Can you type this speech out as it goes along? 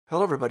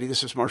Hello, everybody.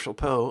 This is Marshall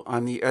Poe.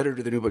 I'm the editor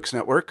of the New Books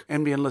Network.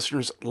 NBN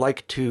listeners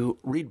like to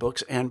read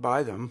books and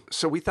buy them.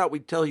 So we thought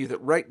we'd tell you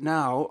that right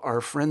now, our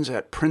friends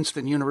at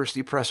Princeton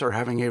University Press are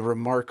having a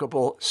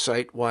remarkable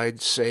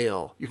site-wide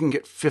sale. You can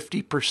get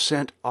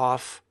 50%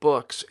 off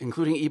books,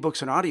 including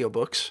ebooks and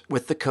audiobooks,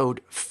 with the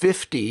code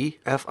 50,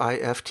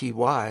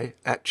 F-I-F-T-Y,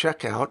 at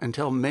checkout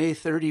until May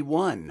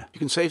 31. You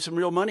can save some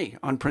real money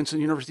on Princeton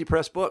University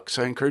Press books.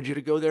 I encourage you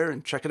to go there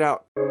and check it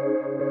out.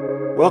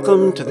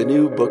 Welcome to the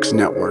New Books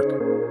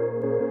Network.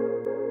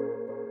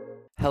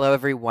 Hello,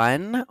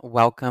 everyone.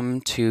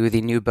 Welcome to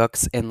the New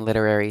Books in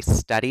Literary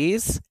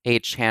Studies, a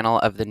channel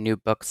of the New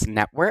Books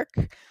Network.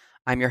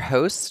 I'm your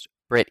host,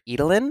 Britt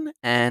Edelin,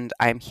 and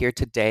I'm here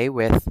today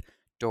with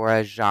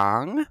Dora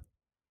Zhang.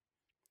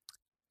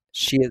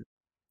 She is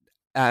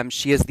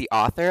the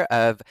author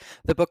of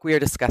the book we are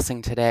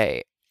discussing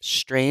today,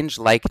 Strange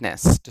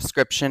Likeness,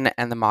 Description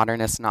and the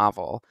Modernist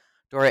Novel.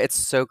 Dora, it's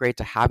so great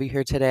to have you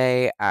here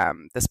today.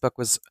 This book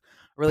was a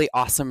really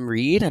awesome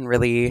read and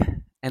really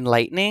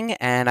enlightening,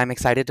 and I'm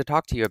excited to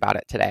talk to you about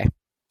it today.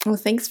 Well,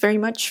 thanks very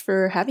much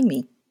for having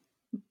me.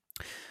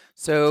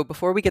 So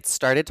before we get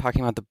started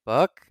talking about the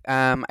book,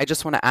 I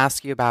just want to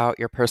ask you about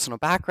your personal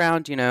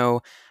background.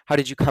 How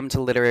did you come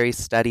to literary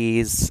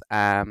studies?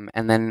 And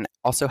then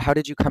also, how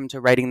did you come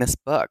to writing this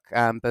book,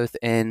 both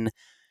in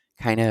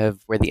kind of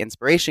where the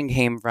inspiration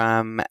came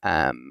from,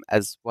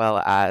 as well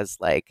as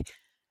like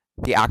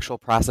the actual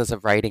process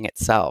of writing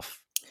itself?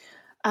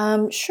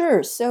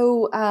 Sure.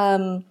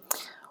 So,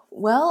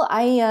 well,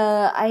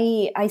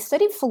 I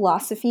studied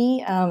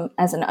philosophy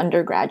as an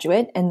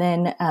undergraduate, and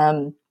then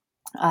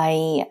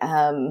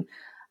and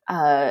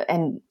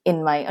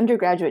in my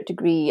undergraduate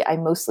degree, I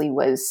mostly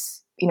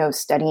was,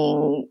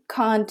 studying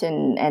Kant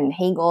and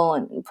Hegel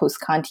and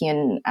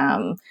post-Kantian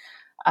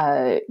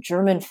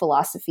German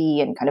philosophy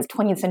and kind of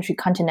 20th century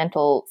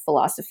continental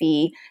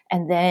philosophy.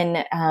 And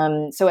then,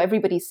 so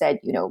everybody said,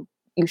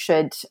 you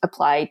should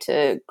apply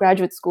to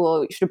graduate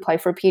school, you should apply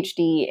for a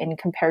PhD in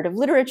comparative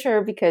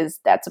literature because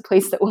that's a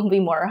place that will be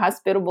more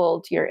hospitable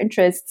to your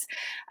interests.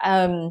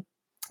 And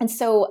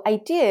so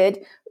I did,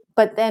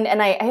 but then,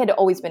 and I had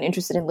always been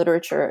interested in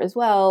literature as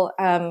well.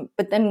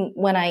 But then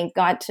when I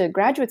got to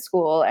graduate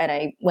school and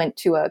I went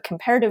to a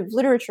comparative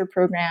literature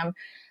program,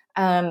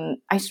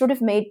 I sort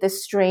of made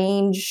this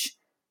strange,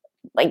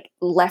 like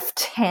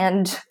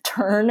left-hand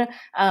turn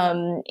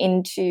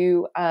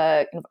into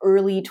kind of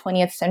early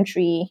 20th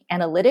century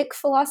analytic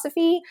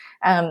philosophy.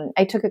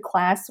 I took a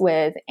class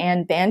with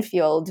Anne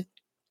Banfield,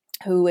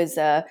 who was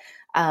a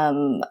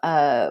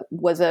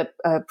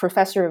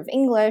professor of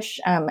English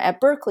at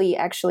Berkeley.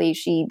 Actually,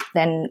 she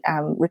then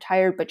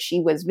retired, but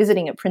she was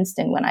visiting at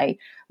Princeton when I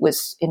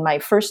was in my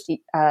first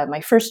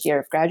year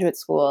of graduate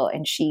school,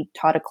 and she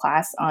taught a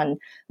class on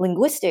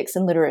linguistics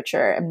and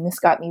literature. And this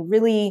got me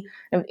really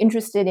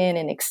interested in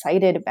and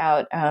excited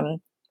about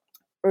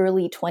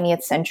early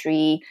 20th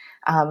century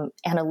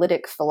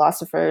analytic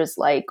philosophers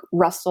like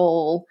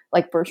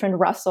Bertrand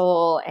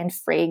Russell and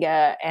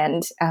Frege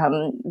and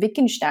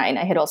Wittgenstein.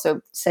 I had also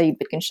studied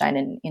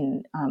Wittgenstein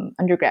in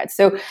undergrad.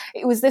 So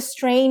it was this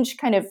strange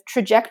kind of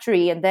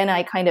trajectory. And then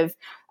I kind of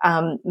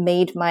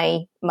made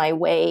my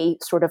way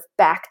sort of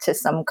back to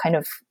some kind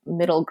of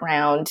middle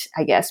ground,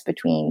 I guess,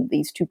 between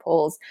these two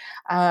poles.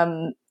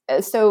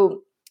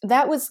 So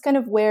that was kind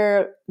of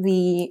where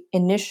the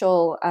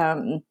initial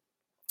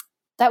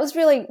that was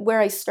really where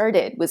I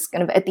started, was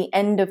kind of at the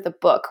end of the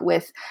book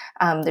with,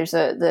 there's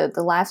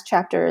the last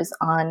chapters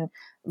on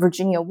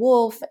Virginia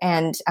Woolf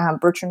and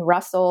Bertrand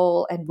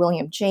Russell and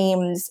William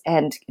James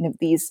and kind of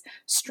these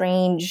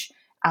strange,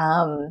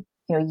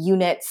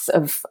 units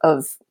of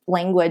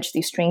language,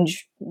 these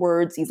strange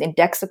words, these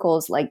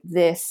indexicals like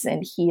this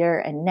and here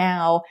and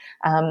now,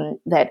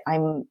 that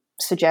I'm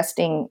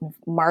suggesting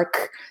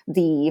mark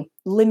the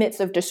limits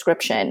of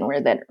description,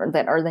 or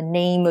that are the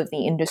name of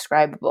the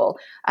indescribable.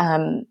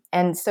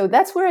 And so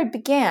that's where I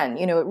began.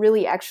 It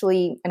really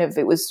actually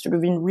it was sort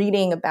of in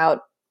reading about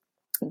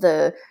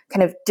the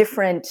kind of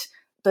different,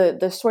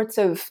 the sorts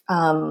of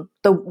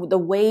the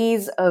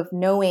ways of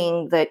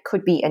knowing that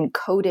could be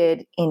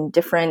encoded in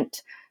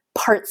different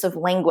parts of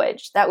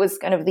language. That was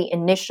kind of the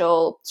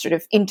initial sort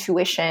of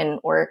intuition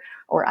or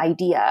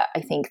idea,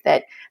 I think,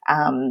 that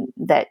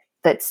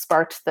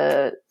sparked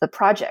the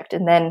project.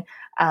 And then,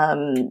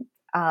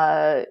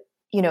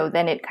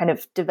 then it kind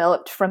of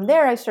developed from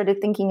there. I started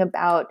thinking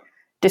about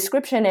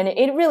description, and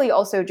it really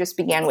also just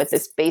began with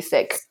this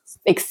basic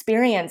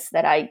experience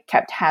that I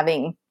kept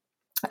having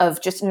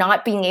of just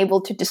not being able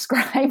to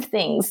describe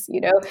things,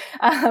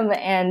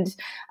 and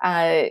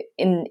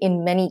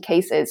in many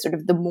cases, sort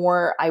of the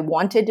more I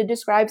wanted to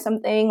describe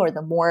something, or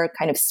the more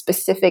kind of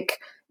specific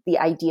the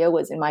idea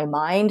was in my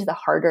mind, the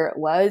harder it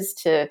was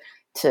to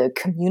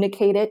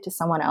communicate it to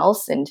someone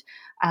else. And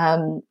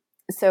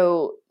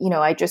so,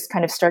 I just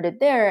kind of started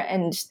there,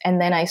 and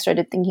then I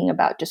started thinking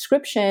about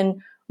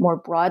description more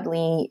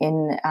broadly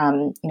in,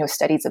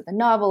 studies of the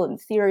novel and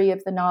theory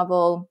of the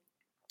novel.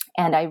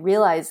 And I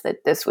realized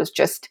that this was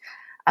just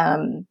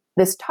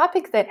this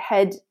topic that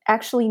had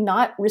actually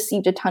not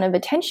received a ton of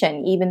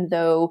attention, even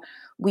though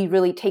we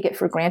really take it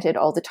for granted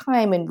all the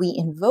time and we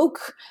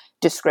invoke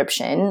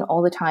description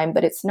all the time,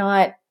 but it's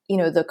not,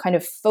 the kind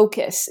of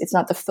focus, it's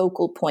not the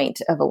focal point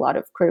of a lot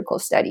of critical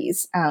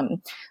studies,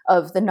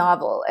 of the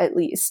novel, at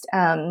least.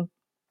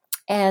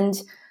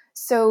 And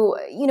so,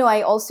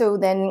 I also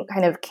then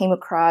kind of came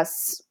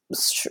across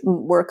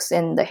works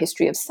in the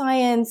history of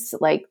science,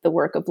 like the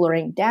work of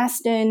Lorraine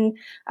Daston,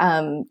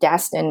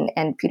 Daston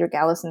and Peter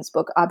Gallison's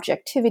book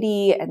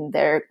Objectivity, and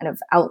their kind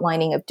of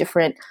outlining of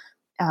different,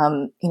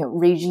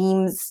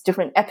 regimes,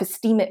 different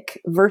epistemic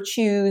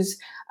virtues,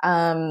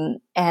 and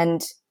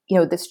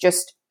this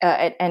just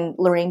and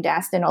Lorraine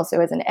Daston also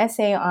has an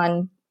essay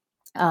on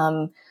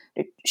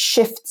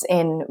shifts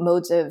in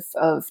modes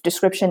of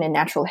description in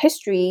natural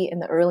history in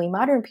the early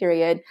modern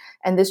period,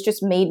 and this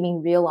just made me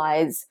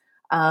realize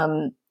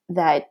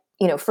that,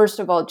 first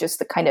of all, just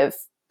the kind of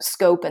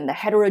scope and the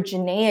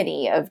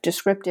heterogeneity of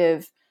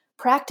descriptive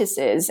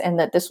practices, and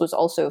that this was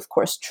also, of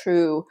course,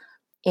 true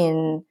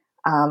in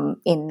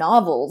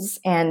novels,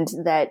 and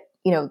that,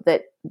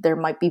 that there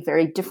might be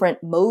very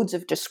different modes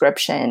of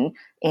description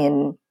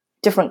in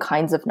different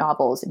kinds of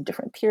novels in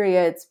different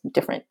periods,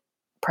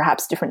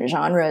 perhaps different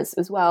genres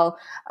as well,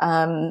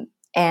 and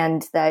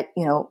that,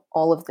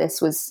 all of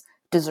this was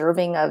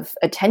deserving of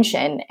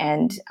attention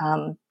and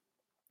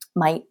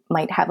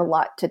might have a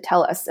lot to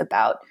tell us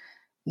about,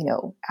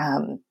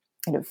 kind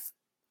of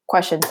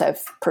questions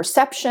of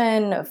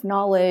perception, of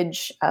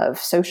knowledge, of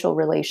social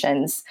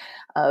relations,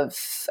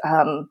 of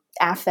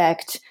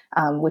affect,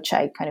 which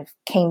I kind of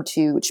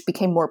which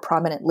became more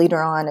prominent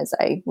later on as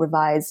I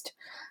revised.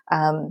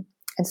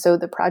 And so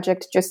the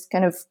project just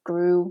kind of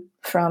grew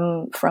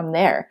from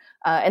there.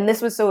 And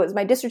it was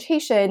my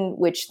dissertation,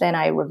 which then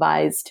I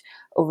revised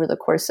over the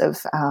course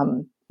of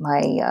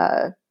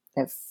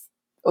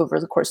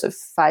over the course of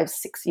 5-6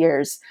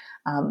 years,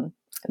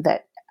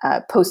 that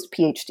post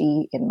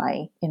PhD in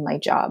my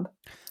job.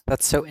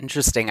 That's so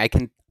interesting. I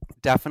can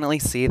definitely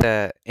see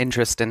the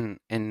interest in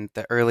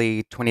the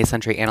early 20th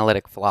century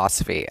analytic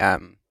philosophy.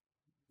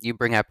 You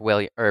bring up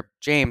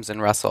James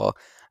and Russell,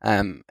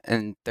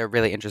 and they're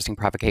really interesting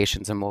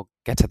provocations, and we'll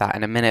get to that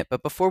in a minute.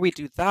 But before we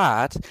do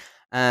that,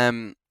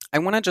 I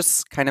want to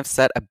just kind of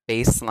set a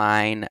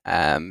baseline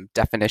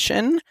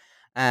definition,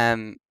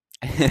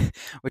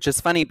 which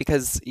is funny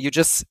because you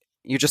just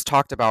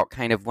talked about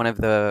kind of one of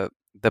the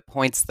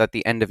points that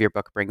the end of your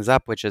book brings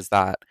up, which is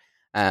that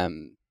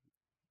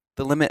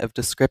the limit of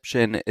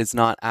description is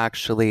not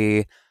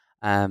actually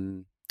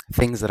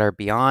things that are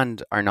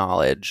beyond our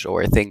knowledge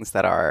or things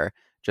that are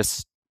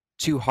just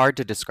too hard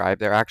to describe.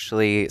 They're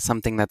actually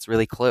something that's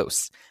really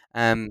close.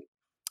 But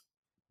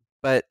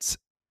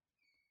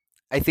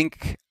I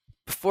think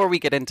before we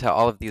get into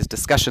all of these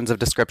discussions of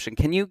description,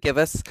 can you give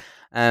us,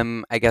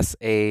 I guess,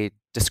 a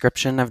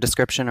description of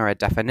description or a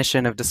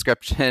definition of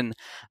description?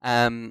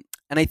 And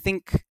I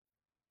think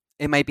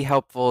it might be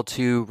helpful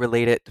to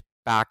relate it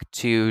back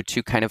to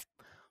kind of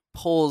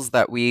poles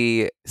that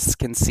we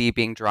can see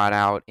being drawn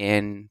out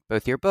in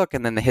both your book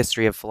and then the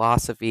history of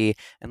philosophy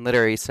and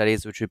literary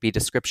studies, which would be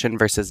description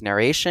versus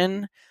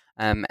narration,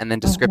 and then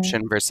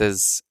description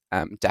versus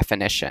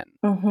definition.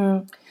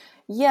 Mm-hmm.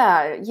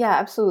 Yeah,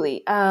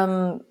 absolutely.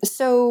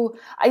 So,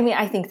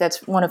 I think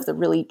that's one of the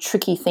really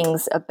tricky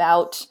things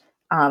about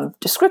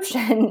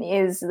description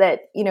is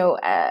that,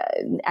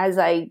 as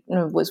I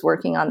was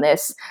working on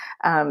this,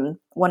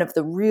 one of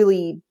the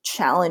really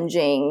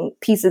challenging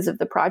pieces of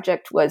the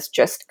project was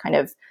just kind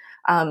of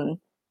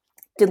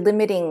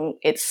delimiting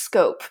its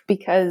scope,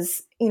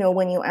 because,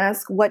 when you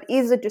ask what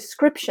is a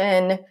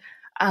description,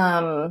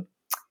 the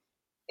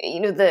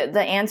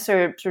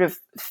answer sort of,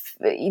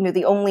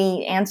 the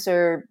only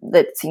answer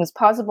that seems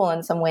possible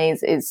in some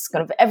ways is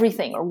kind of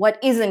everything, or what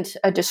isn't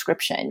a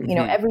description.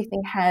 Mm-hmm.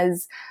 Everything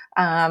has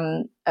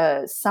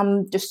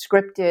some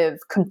descriptive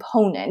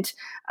component.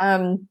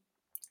 And,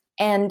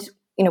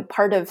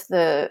 part of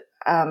the,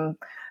 I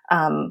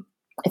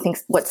think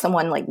what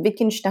someone like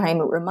Wittgenstein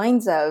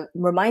reminds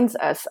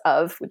us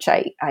of, which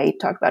I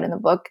talk about in the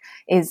book,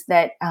 is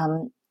that,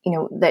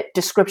 that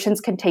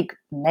descriptions can take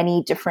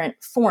many different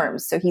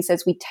forms. So he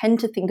says we tend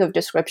to think of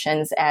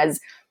descriptions as,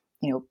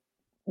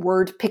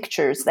 word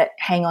pictures that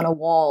hang on a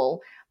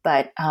wall,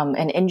 but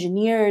an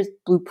engineer's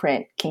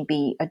blueprint can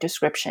be a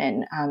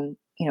description.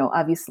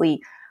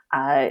 Obviously,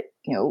 I'm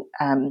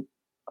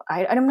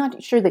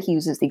not sure that he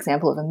uses the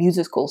example of a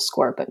musical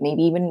score, but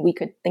maybe even we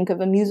could think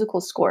of a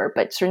musical score,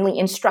 but certainly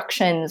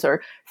instructions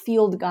or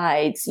field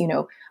guides,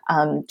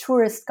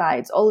 tourist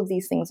guides, all of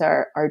these things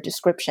are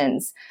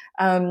descriptions.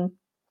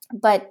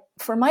 But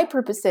for my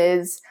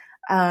purposes,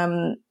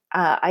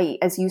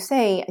 as you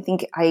say, I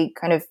think I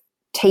kind of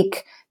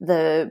take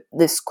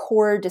this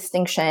core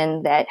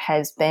distinction that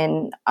has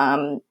been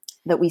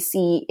that we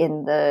see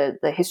in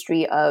the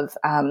history of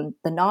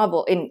the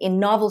novel, in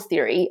novel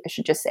theory, I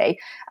should just say,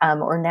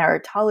 or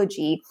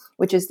narratology,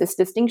 which is this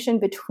distinction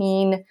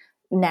between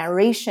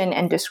narration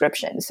and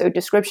description. So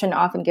description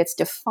often gets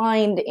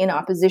defined in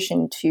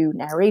opposition to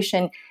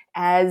narration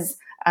as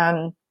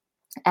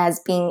as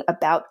being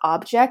about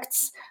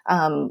objects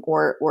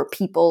or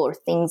people or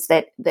things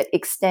that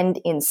extend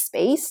in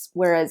space,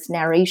 whereas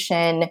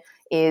narration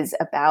is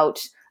about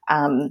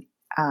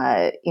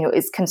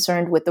is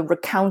concerned with the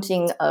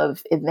recounting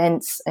of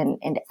events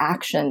and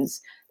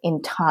actions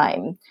in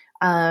time.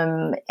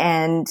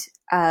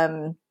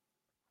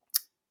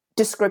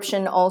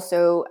 Description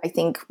also, I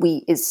think,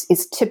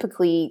 is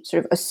typically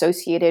sort of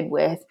associated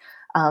with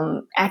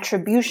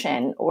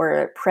attribution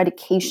or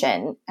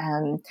predication.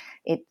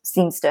 It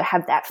seems to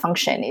have that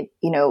function.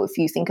 If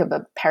you think of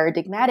a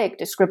paradigmatic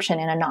description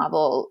in a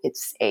novel,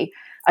 it's a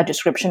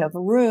description of a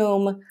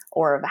room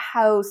or of a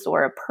house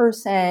or a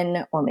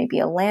person or maybe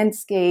a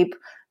landscape.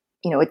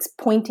 It's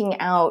pointing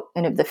out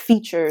kind of the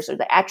features or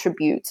the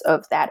attributes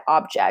of that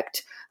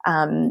object.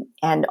 And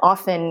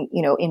often,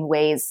 in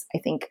ways, I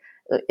think,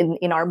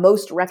 in our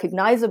most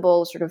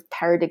recognizable sort of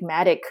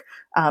paradigmatic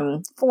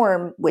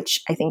form,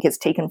 which I think is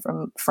taken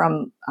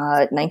from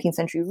 19th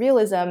century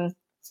realism,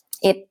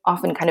 it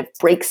often kind of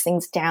breaks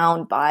things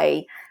down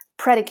by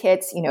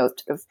predicates,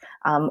 sort of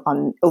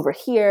on over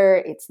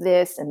here, it's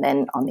this, and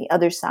then on the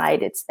other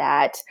side, it's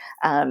that.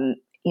 And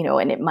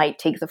it might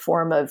take the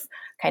form of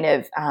kind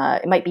of,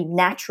 it might be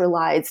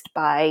naturalized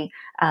by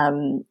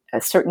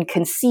certain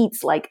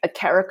conceits, like a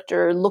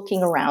character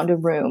looking around a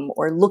room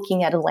or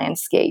looking at a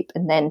landscape.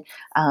 And then,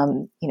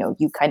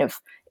 you kind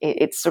of,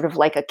 it's sort of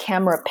like a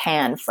camera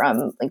pan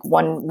from like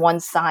one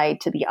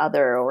side to the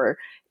other, or,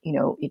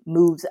 it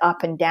moves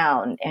up and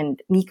down.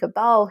 And Mika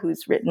Ball,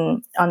 who's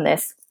written on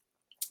this,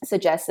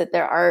 suggests that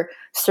there are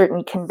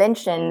certain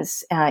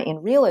conventions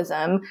in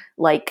realism,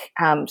 like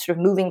sort of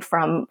moving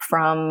from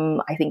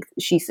I think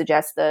she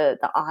suggests the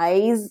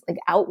eyes like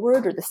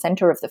outward, or the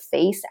center of the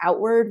face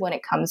outward when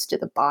it comes to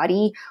the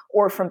body,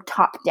 or from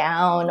top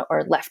down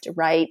or left to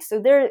right. So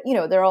there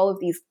are all of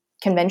these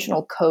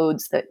conventional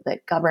codes that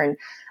govern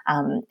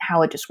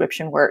how a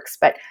description works.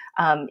 But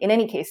in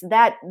any case,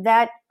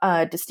 that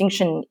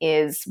distinction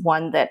is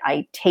one that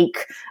I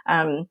take,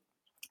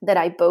 that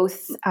I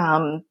both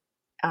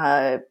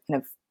kind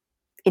of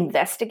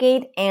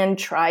investigate and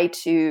try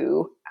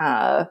to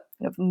kind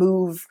of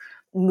move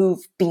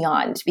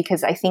beyond,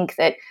 because I think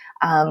that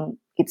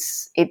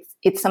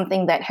it's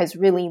something that has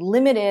really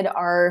limited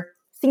our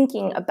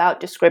thinking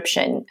about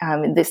description,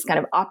 this kind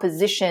of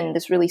opposition,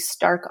 this really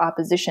stark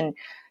opposition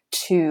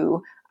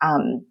to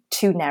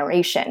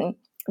narration.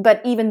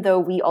 But even though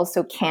we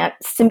also can't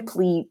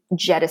simply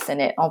jettison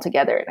it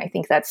altogether, and I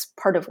think that's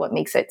part of what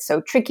makes it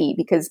so tricky,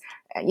 because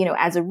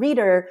as a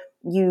reader,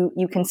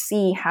 you can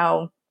see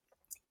how,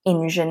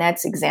 in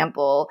Jeanette's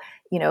example,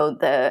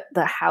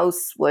 the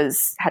house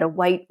had a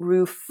white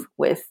roof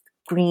with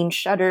green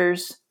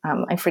shutters.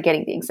 I'm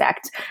forgetting the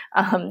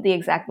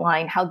exact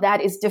line. How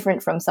that is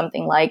different from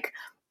something like,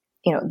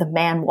 the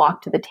man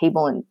walked to the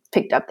table and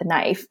picked up the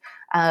knife.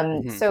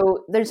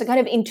 So there's a kind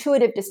of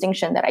intuitive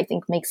distinction that I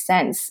think makes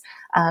sense.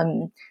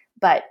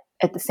 But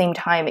at the same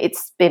time,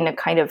 it's been a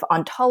kind of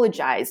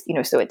ontologized,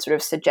 so it sort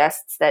of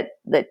suggests that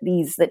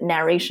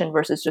narration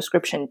versus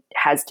description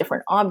has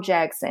different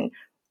objects, and,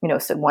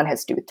 so one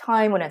has to do with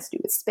time, one has to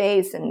do with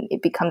space, and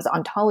it becomes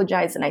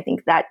ontologized. And I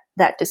think that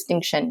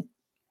distinction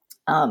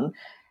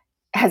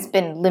has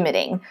been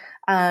limiting.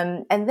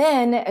 And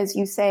then, as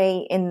you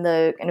say, in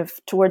the kind of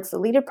towards the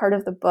later part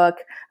of the book,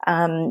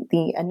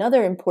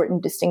 another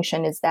important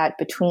distinction is that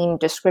between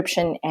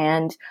description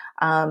and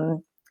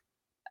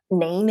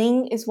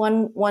naming is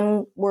one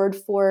word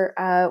for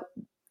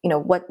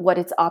what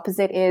its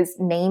opposite is.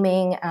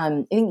 Naming,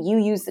 I think you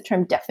use the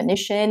term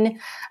definition,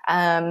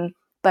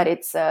 but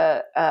it's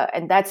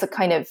and that's a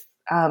kind of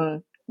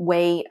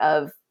way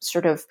of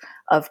sort of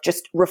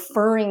just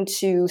referring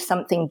to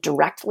something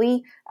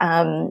directly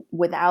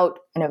without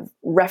kind of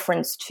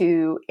reference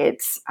to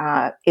its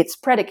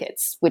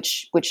predicates,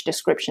 which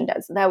description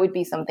does. That would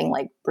be something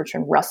like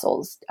Bertrand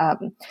Russell's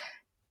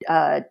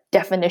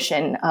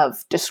definition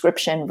of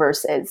description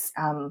versus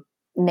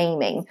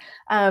naming.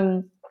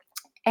 But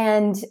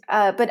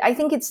I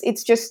think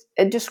it's just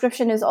a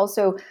description is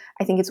also,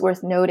 I think it's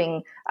worth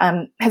noting,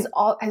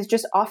 has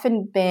just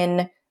often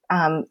been,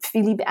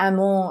 Philippe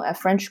Hamon, a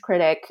French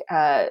critic,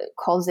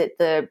 calls it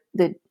the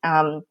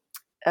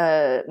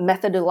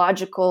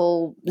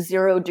methodological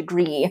 0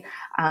 degree.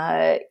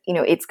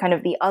 It's kind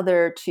of the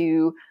other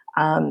to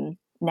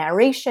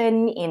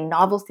narration in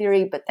novel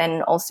theory, but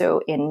then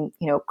also in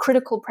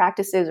critical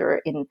practices,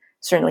 or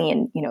certainly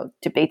in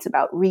debates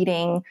about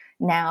reading.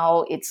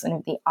 Now it's sort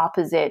of the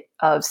opposite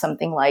of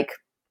something like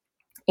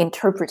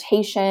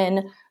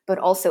interpretation, but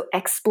also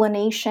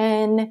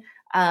explanation.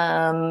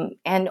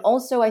 And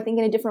also, I think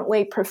in a different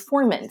way,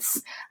 performance.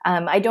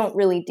 I don't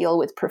really deal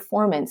with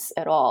performance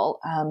at all,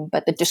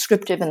 but the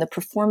descriptive and the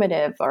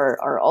performative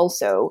are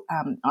also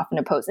often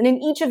opposed. And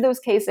in each of those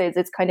cases,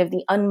 it's kind of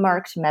the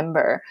unmarked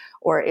member,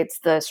 or it's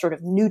the sort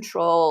of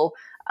neutral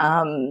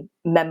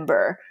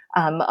member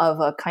of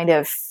a kind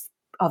of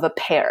a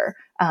pair.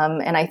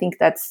 And I think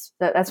that's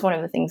one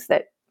of the things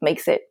that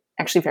makes it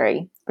actually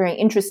very, very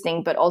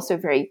interesting, but also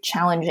very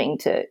challenging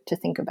to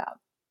think about.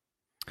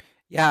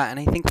 Yeah, and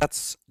I think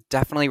that's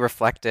definitely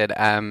reflected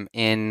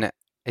in,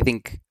 I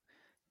think,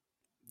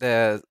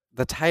 the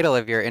title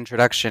of your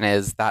introduction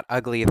is That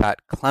Ugly,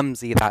 That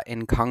Clumsy, That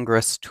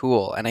Incongruous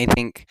Tool. And I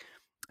think,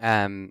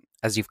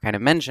 as you've kind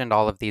of mentioned,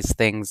 all of these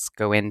things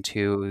go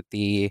into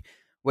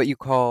what you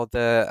call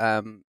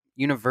the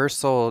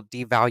universal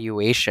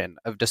devaluation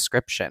of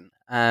description.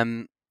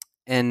 And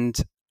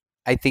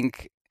I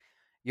think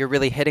you're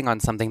really hitting on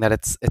something that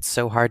it's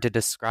so hard to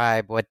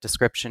describe what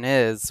description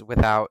is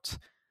without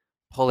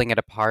pulling it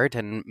apart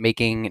and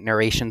making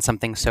narration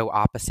something so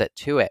opposite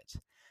to it.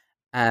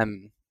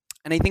 And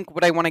I think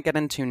what I want to get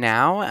into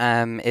now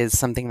is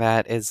something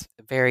that is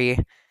very,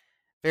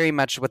 very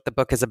much what the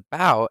book is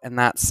about, and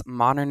that's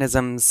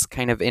modernism's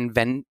kind of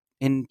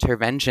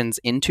interventions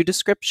into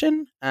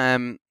description.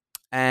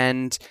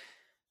 And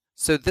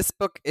so this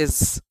book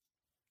is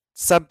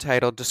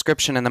subtitled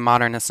Description in the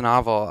Modernist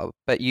Novel,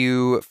 but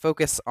you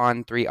focus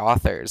on 3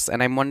 authors.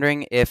 And I'm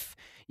wondering if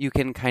you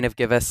can kind of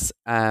give us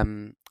a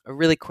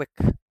really quick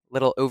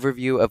little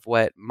overview of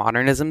what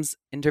modernism's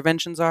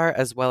interventions are,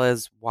 as well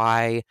as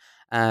why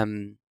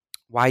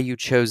you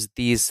chose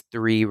these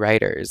 3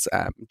 writers,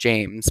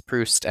 James,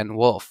 Proust, and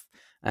Woolf,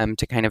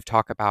 to kind of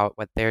talk about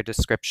what their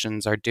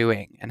descriptions are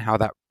doing and how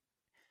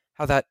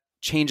that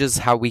changes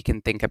how we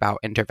can think about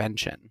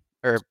intervention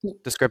or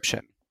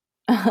description.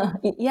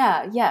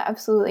 Yeah,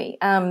 absolutely.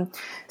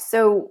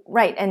 So,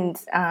 right. And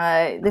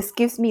this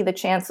gives me the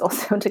chance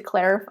also to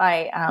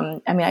clarify.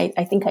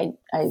 I think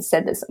I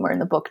said this somewhere in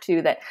the book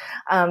too, that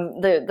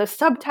the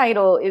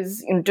subtitle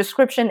is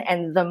Description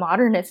and the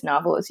Modernist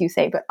Novel, as you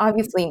say, but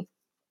obviously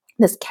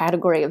this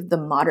category of the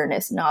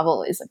modernist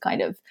novel is a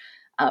kind of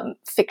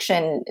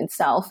fiction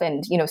itself.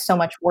 And, so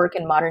much work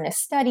in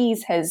modernist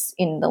studies has,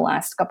 in the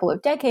last couple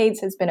of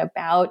decades, has been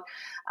about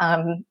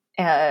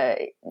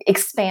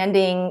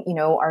expanding,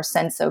 our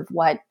sense of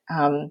what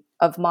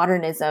of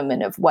modernism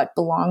and of what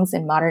belongs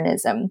in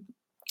modernism.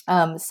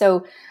 I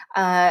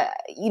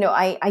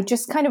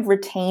just kind of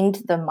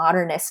retained the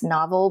modernist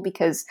novel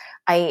because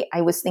I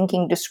was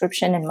thinking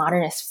description and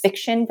modernist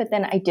fiction, but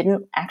then I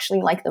didn't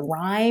actually like the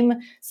rhyme.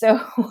 So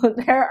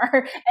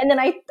and then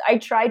I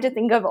tried to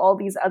think of all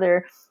these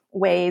other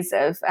ways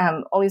of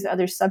all these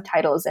other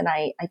subtitles, and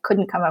I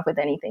couldn't come up with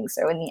anything.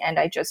 So in the end,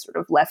 I just sort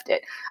of left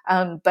it.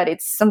 But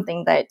it's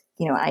something that,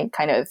 I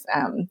kind of,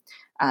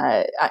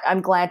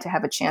 I'm glad to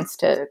have a chance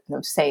to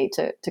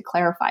to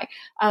clarify.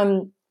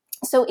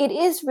 So it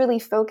is really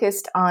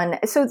focused on,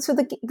 so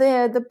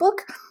the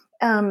book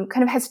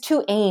kind of has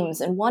 2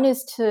 aims, and one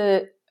is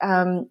to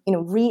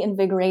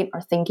reinvigorate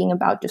our thinking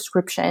about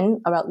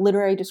description, about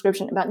literary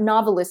description, about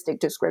novelistic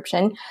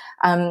description,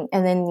 and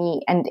then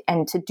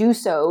and to do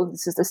so,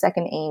 this is the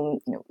second aim,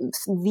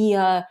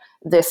 via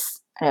this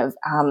kind of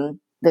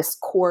this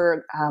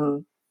core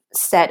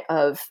set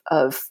of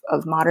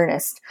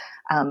modernist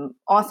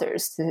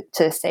authors,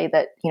 to say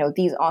that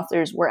these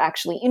authors were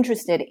actually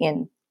interested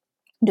in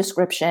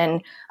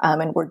description,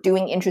 and we're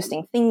doing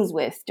interesting things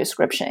with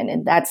description,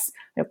 and that's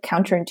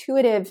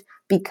counterintuitive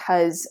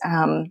because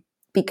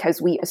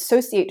we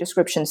associate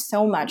description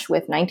so much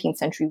with 19th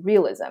century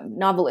realism,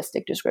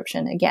 novelistic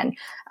description again,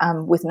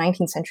 with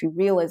 19th century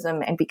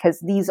realism, and because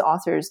these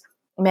authors,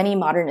 many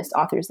modernist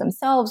authors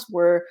themselves,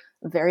 were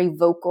very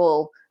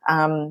vocal,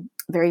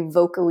 very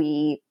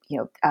vocally,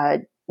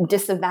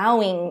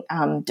 disavowing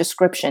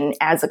description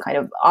as a kind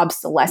of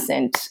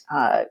obsolescent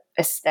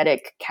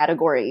aesthetic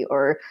category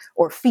or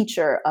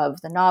feature of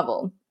the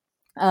novel.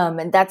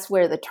 And that's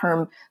where the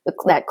term,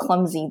 that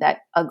clumsy,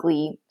 that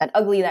ugly,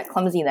 that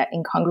clumsy, that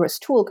incongruous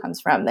tool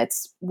comes from.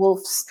 That's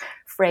Woolf's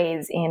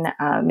phrase in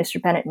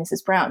Mr. Bennet and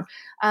Mrs. Brown.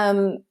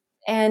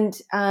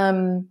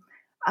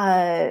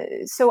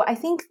 So I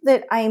think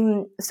that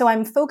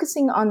I'm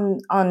focusing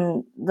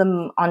on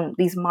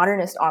these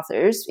modernist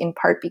authors, in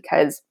part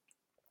because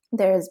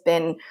there has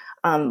been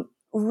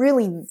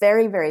really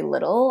very, very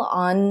little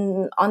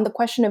on the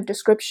question of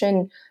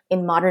description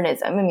in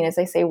modernism. I mean, as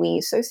I say, we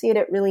associate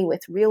it really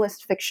with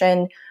realist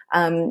fiction,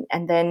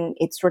 and then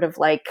it's sort of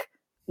like,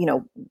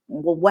 well,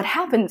 what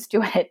happens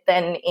to it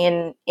then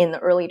in the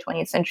early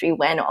 20th century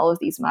when all of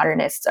these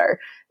modernists are,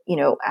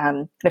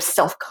 kind of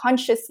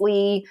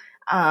self-consciously,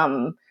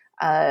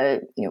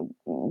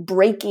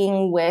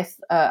 breaking with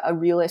a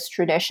realist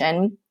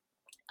tradition.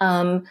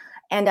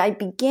 And I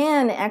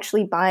began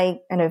actually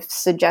by kind of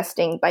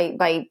suggesting,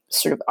 by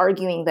sort of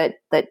arguing that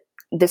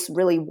this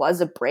really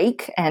was a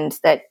break, and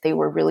that they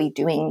were really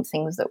doing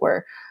things that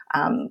were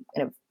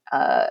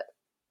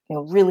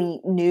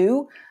really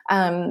new.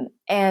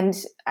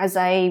 And as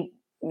I,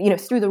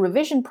 through the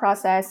revision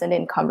process and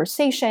in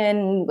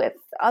conversation with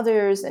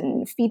others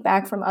and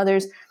feedback from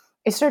others,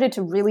 I started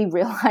to really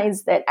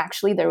realize that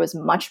actually there was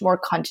much more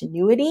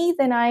continuity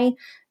than I,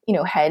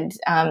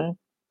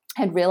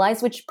 had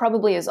realized, which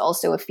probably is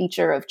also a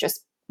feature of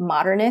just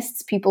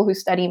modernists, people who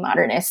study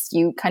modernists,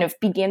 you kind of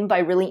begin by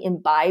really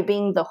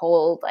imbibing the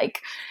whole,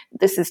 like,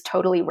 this is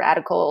totally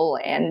radical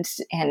and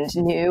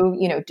new,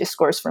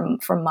 discourse from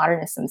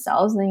modernist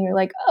themselves. And then you're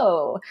like,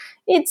 oh,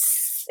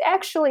 it's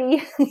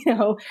actually,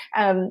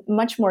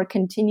 much more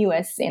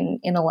continuous in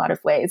a lot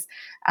of ways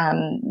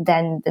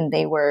than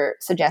they were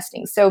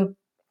suggesting. So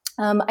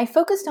I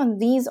focused on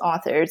these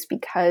authors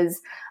because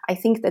I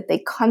think that they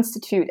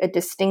constitute a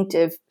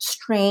distinctive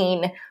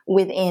strain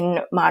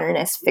within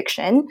modernist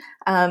fiction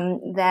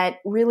that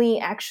really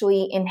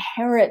actually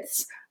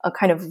inherits a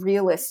kind of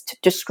realist,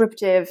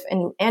 descriptive,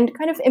 and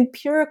kind of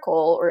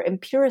empirical or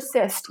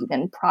empiricist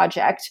even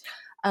project,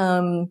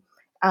 and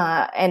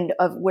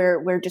of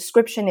where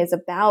description is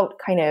about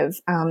kind of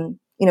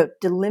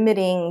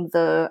delimiting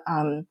the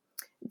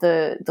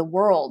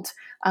world.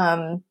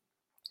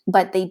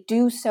 But they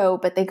do so,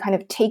 but they kind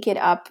of take it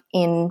up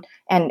in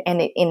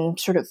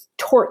sort of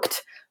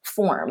torqued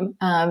form.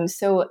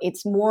 So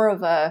it's more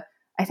of I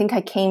think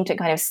I came to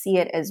kind of see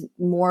it as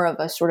more of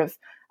a sort of,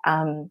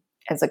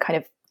 as a kind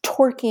of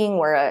torquing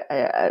or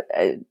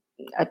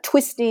a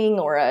twisting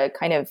or a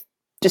kind of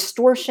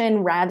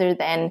distortion rather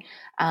than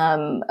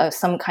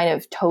some kind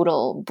of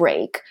total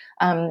break.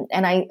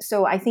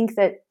 So I think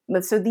that,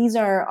 so these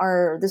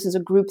this is a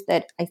group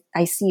that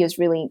I see as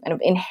really kind of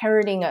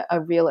inheriting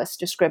a realist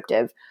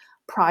descriptive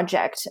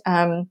project.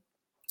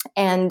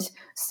 And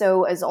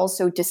so as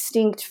also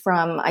distinct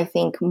from, I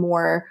think,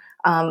 more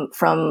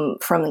from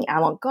the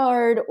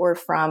avant-garde or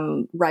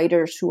from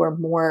writers who are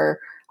more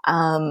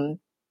kind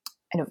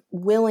of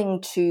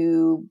willing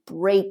to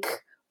break,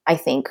 I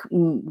think,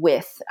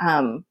 with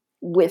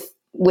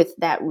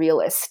that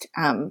realist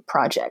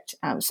project.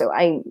 So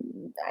I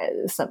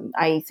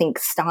think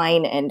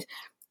Stein and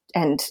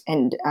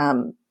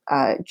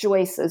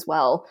Joyce as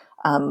well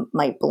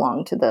might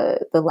belong to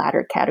the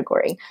latter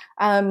category.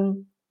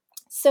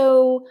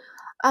 So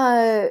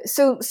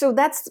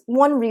that's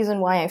one reason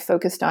why I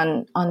focused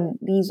on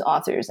these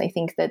authors. I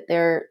think that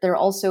they're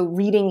also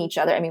reading each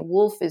other. I mean,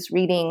 Woolf is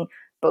reading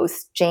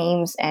both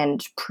James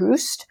and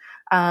Proust,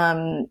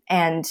 and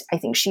I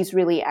think she's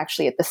really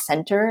actually at the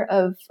center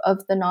of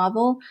the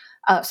novel.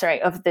 Of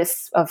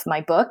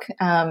my book.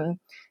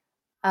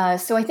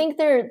 So I think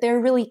they're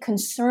really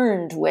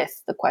concerned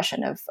with the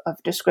question of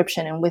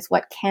description and with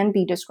what can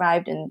be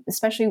described, and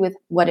especially with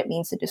what it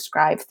means to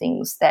describe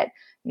things that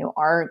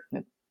are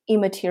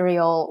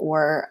immaterial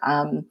or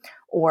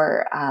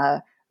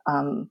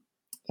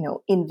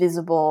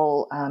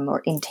invisible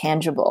or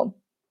intangible.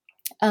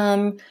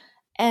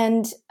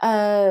 And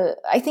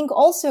I think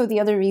also the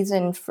other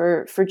reason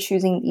for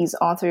choosing these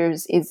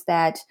authors is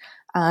that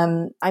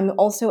I'm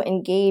also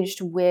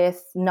engaged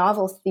with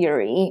novel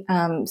theory.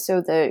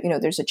 So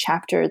there's a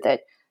chapter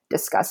that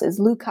discusses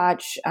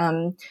Lukács,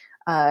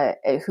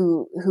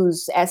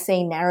 whose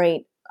essay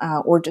Narrate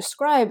or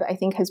Describe, I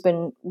think, has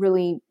been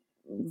really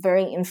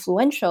very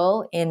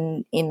influential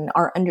in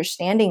our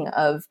understanding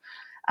of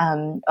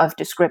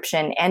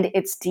description and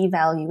its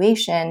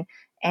devaluation.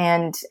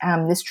 And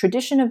this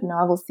tradition of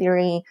novel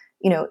theory,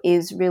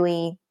 is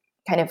really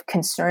kind of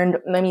concerned.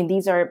 I mean,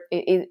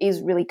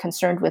 is really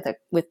concerned with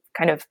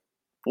kind of,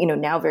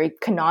 now very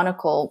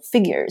canonical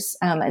figures.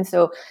 And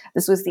so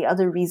this was the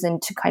other reason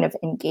to kind of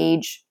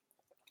engage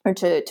or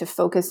to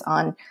focus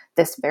on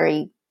this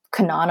very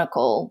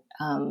canonical,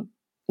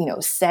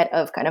 set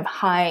of kind of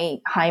high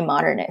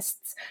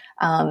modernists.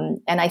 And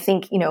I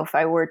think, if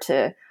I were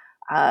to,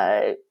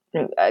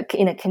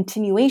 in a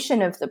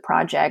continuation of the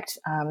project,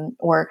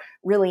 or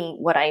really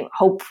what I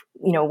hope,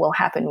 will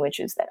happen, which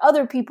is that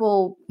other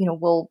people,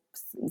 will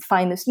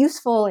find this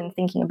useful in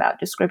thinking about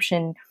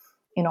description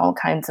in all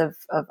kinds of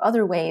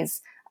other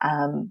ways.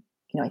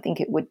 I think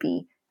it would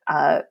be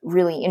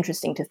really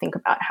interesting to think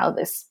about how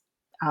this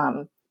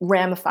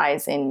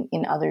ramifies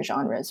in other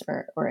genres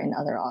or in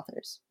other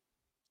authors.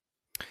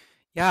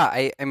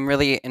 Yeah, I'm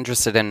really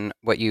interested in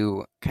what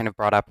you kind of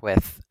brought up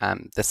with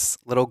this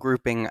little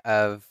grouping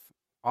of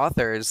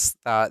authors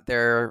that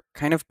they're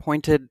kind of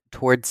pointed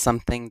towards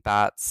something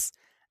that's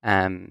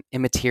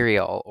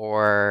immaterial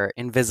or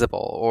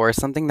invisible or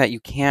something that you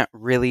can't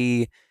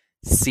really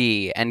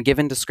see. And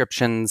given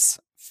descriptions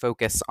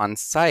focus on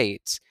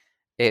sight,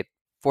 it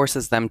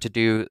forces them to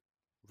do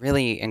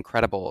really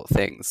incredible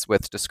things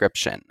with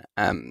description.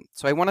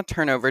 So I want to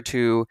turn over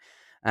to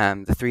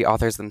the three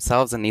authors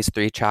themselves in these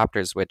three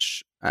chapters,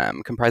 which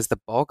comprise the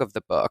bulk of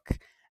the book.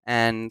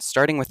 And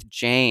starting with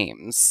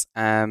James,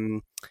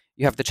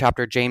 you have the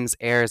chapter James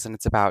Ayres, and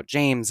it's about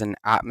James and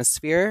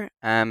atmosphere.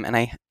 And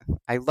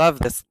I love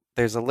this.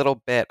 There's a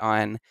little bit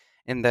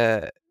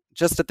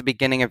just at the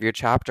beginning of your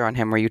chapter on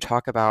him where you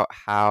talk about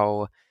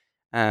how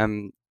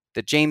the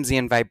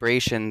Jamesian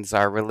vibrations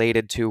are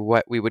related to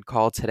what we would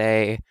call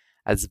today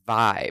as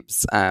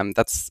vibes.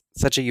 That's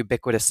such a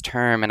ubiquitous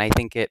term, and I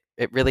think it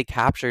really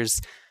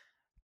captures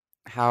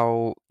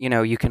how,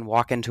 you can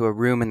walk into a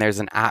room and there's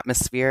an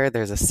atmosphere,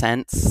 there's a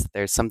sense,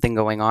 there's something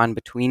going on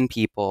between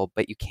people,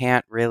 but you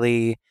can't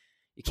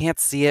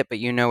see it, but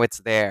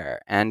it's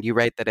there. And you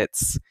write that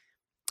it's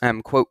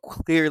quote,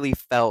 clearly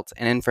felt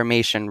and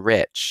information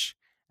rich.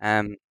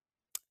 And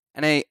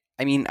I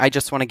mean, I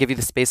just want to give you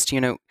the space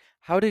to,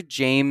 how does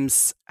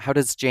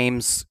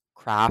James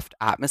craft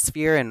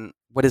atmosphere, and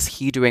what is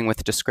he doing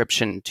with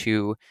description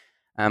to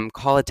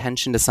call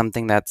attention to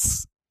something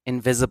that's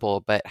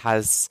invisible but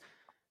has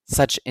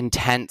such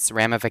intense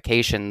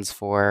ramifications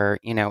for,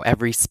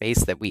 every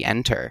space that we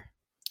enter?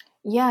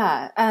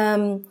 Yeah.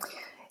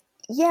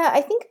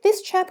 I think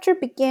this chapter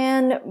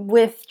began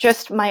with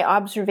just my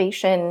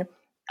observation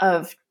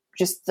of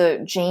just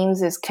the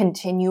James's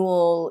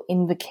continual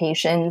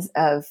invocations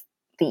of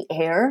the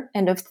air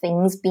and of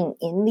things being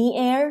in the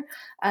air.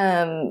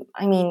 I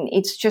mean,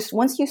 it's just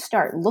once you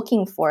start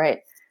looking for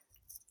it,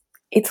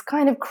 it's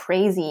kind of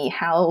crazy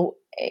how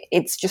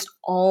it's just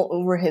all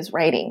over his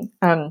writing.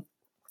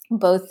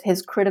 Both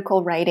his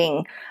critical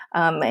writing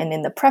and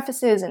in the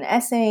prefaces and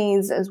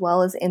essays, as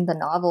well as in the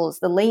novels,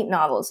 the late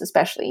novels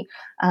especially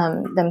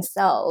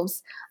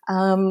themselves.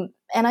 And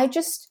I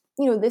just,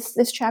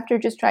 this chapter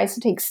just tries to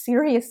take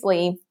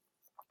seriously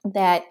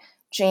that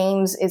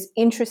James is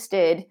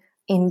interested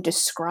in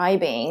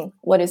describing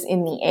what is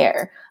in the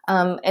air.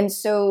 And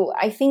so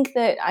I think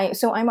that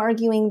I'm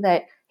arguing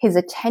that his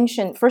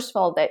attention, first of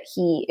all, that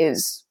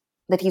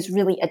he's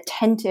really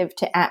attentive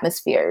to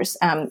atmospheres,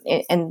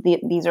 and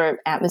these are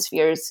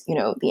atmospheres.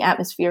 The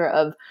atmosphere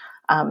of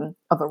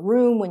a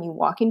room when you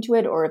walk into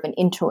it, or of an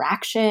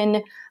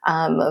interaction,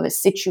 of a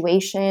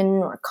situation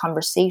or a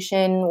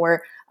conversation,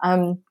 or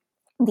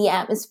the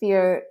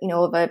atmosphere,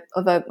 of a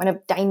kind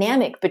of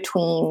dynamic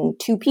between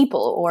two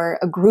people or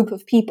a group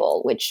of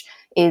people, which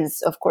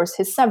is, of course,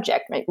 his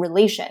subject, right?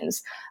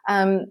 Relations,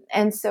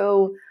 and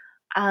so.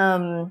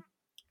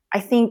 I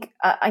think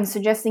I'm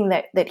suggesting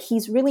that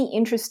he's really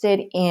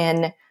interested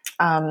in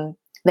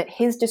that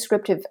his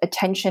descriptive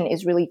attention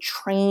is really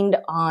trained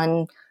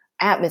on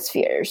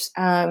atmospheres.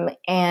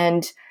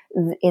 And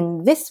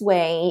in this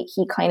way,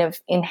 he kind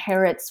of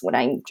inherits what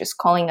I'm just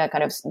calling a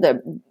kind of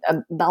the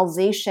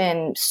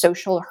Balzacian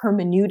social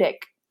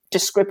hermeneutic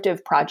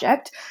descriptive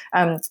project.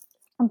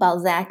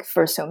 Balzac,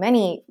 for so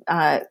many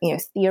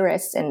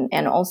theorists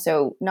and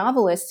also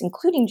novelists,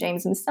 including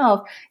James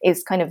himself,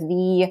 is kind of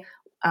the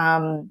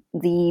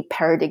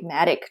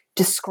paradigmatic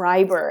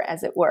describer,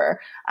 as it were.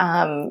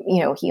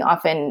 He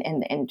often,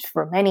 and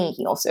for many,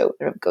 he also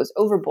sort of goes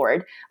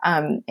overboard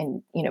and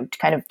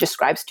kind of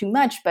describes too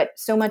much. But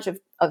so much of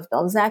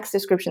Balzac's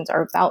descriptions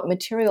are about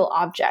material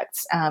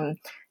objects.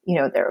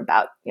 They're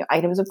about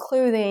items of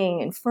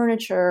clothing and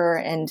furniture,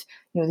 and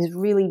these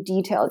really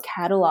detailed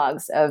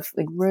catalogs of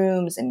like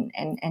rooms and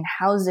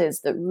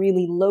houses that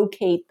really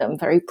locate them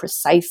very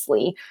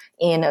precisely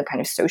in a kind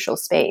of social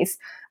space.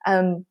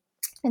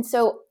 And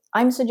so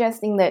I'm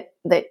suggesting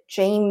that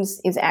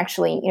James is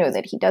actually,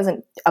 that he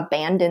doesn't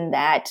abandon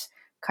that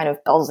kind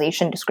of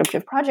Balzacian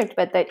descriptive project,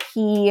 but that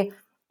he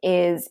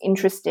is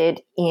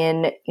interested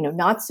in,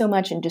 not so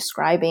much in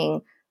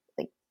describing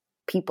like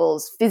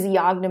people's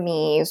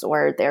physiognomies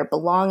or their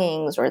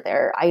belongings or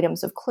their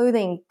items of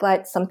clothing,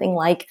 but something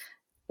like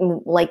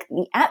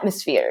the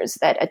atmospheres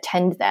that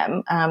attend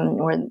them,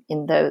 or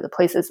in the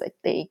places that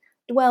they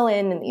dwell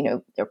in,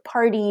 and their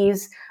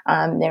parties,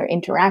 their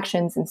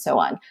interactions, and so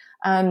on.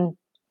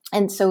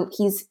 And so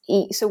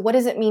so what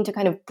does it mean to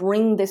kind of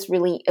bring this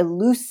really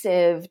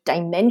elusive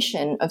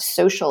dimension of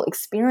social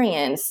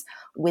experience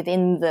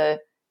within the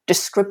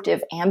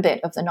descriptive ambit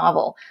of the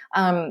novel?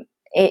 I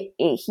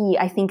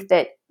think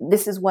that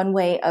this is one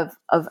way of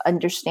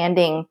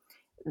understanding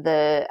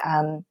the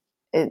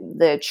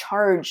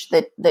charge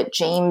that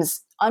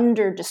James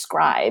under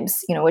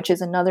describes, which is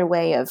another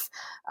way of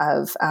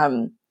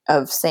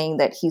saying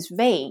that he's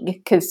vague,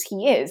 because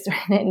he is,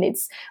 and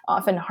it's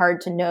often hard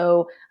to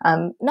know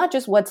not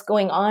just what's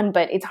going on,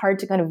 but it's hard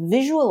to kind of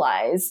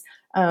visualize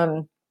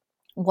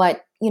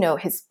what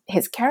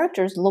his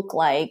characters look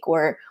like,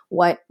 or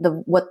what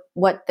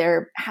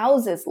their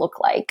houses look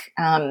like,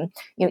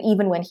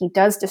 even when he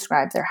does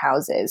describe their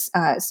houses.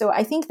 So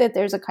I think that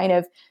there's a kind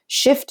of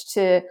shift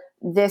to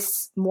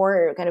this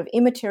more kind of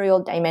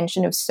immaterial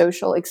dimension of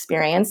social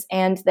experience,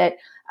 and that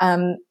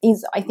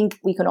I think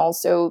we can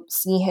also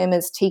see him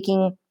as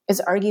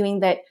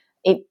arguing that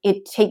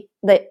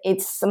that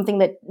it's something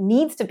that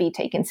needs to be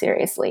taken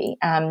seriously,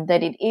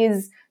 that it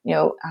is,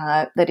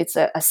 that it's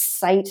a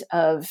site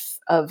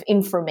of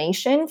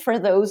information for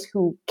those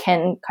who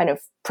can kind of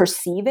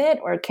perceive it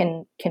or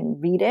can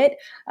read it,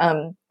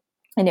 and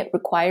it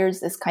requires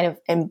this kind of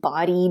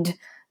embodied,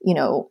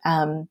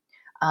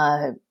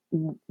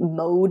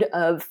 mode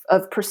of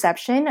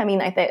perception. I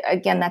mean,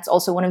 again, that's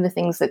also one of the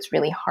things that's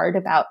really hard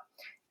about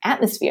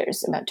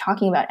atmospheres, about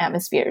talking about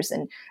atmospheres.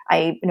 And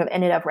I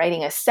ended up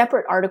writing a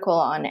separate article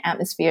on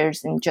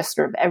atmospheres in just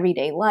sort of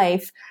everyday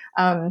life.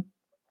 And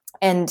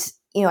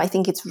I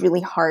think it's really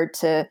hard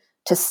to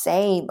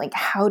say, like,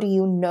 how do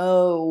you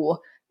know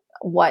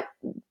what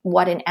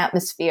an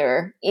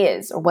atmosphere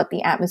is, or what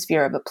the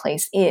atmosphere of a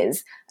place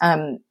is?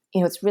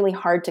 It's really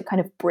hard to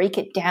kind of break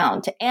it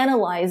down, to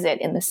analyze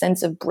it in the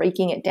sense of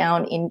breaking it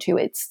down into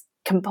its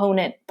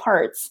component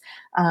parts.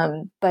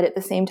 But at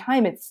the same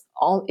time, it's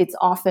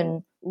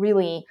often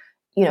really,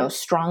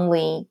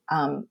 strongly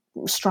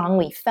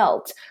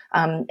felt.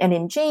 And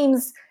in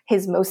James,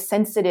 those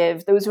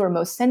who are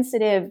most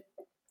sensitive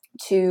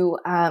to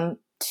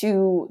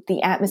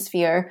the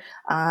atmosphere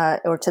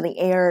or to the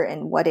air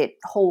and what it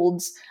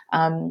holds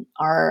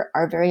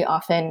are very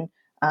often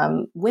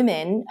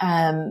women,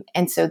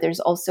 and so there's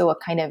also a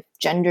kind of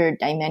gender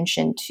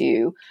dimension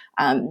to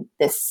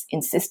this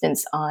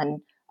insistence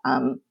on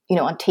on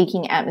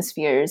taking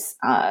atmospheres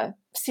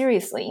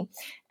seriously.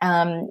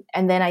 And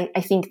then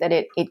I think that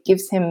it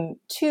gives him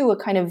too a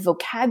kind of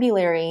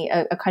vocabulary,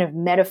 a kind of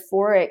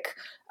metaphorical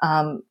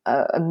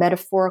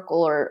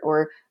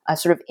or a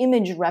sort of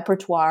image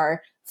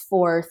repertoire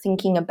for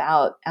thinking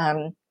about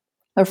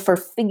or for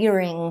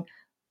figuring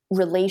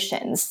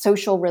relations,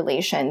 social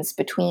relations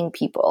between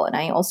people. And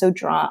I also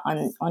draw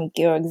on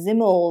Georg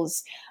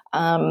Simmel's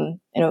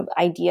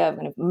idea of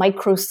kind of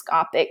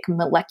microscopic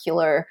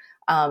molecular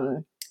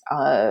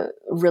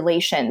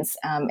relations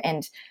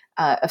and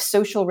of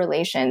social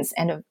relations,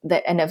 and of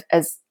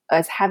as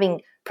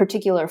having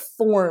particular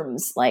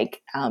forms,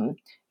 like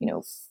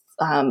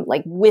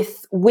like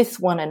with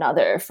one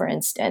another, for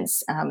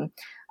instance.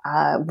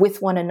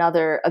 With one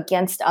another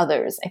against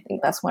others. I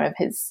think that's one of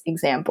his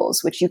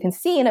examples, which you can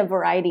see in a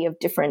variety of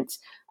different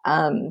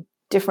kind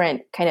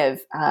of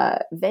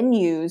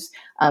venues,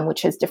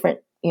 which has different,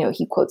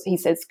 he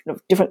says kind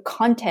of different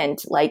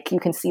content. Like you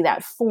can see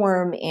that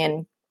form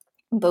in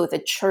both a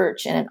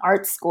church and an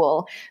art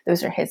school.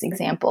 Those are his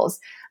examples.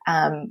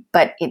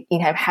 But it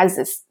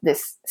has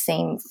this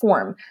same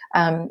form.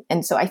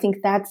 And so I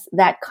think that's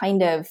that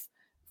kind of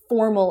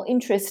formal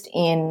interest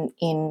in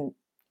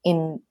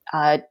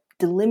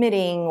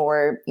delimiting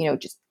or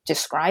just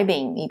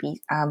describing maybe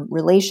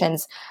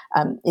relations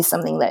is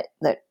something that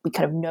we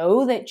kind of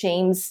know that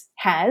James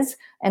has,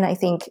 and I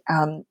think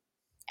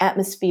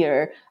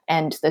atmosphere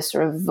and the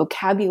sort of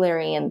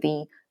vocabulary and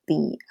the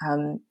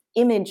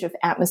image of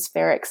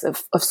atmospherics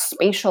of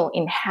spatial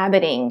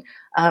inhabiting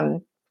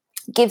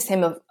gives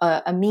him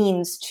a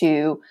means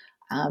to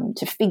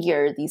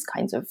figure these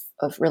kinds of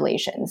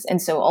relations,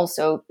 and so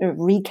also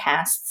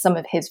recast some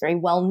of his very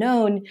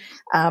well-known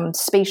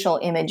spatial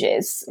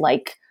images,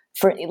 like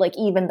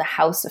even the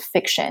House of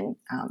Fiction,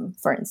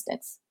 for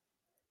instance.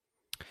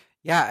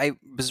 Yeah, I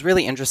was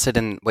really interested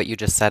in what you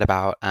just said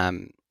about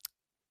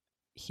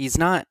he's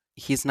not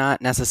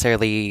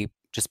necessarily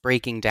just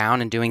breaking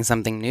down and doing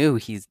something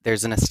new.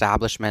 There's an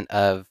establishment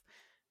of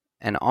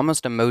and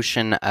almost a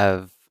motion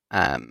of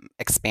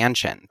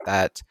expansion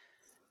that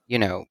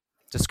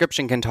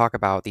description can talk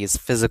about these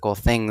physical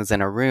things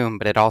in a room,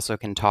 but it also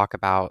can talk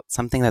about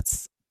something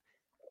that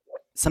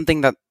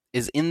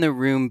is in the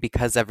room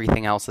because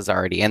everything else is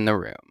already in the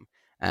room.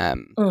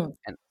 And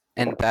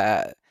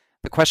the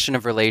question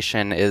of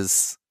relation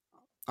is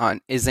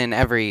in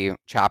every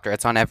chapter.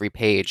 It's on every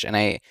page, and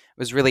I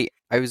was really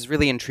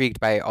intrigued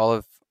by all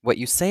of what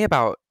you say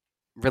about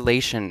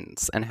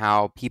relations and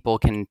how people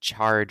can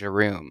charge a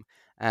room.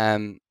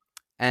 And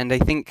I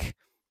think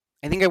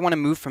I want to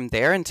move from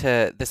there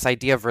into this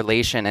idea of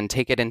relation and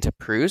take it into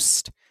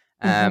Proust,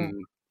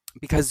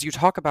 because you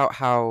talk about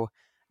how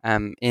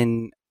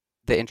in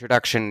the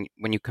introduction,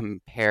 when you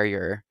compare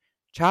your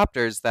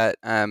chapters, that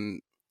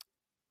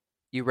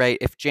you write,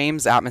 if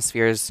James'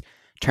 atmospheres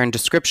turned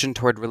description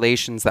toward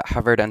relations that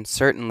hovered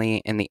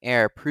uncertainly in the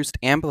air, Proust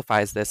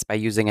amplifies this by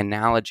using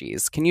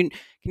analogies. Can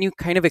you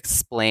kind of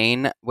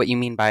explain what you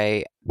mean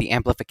by the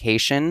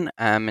amplification,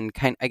 and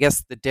I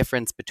guess the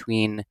difference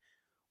between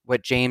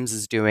what James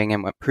is doing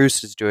and what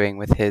Proust is doing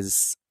with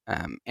his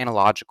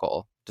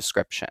analogical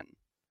description?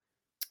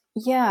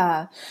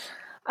 Yeah.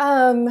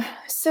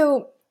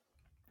 So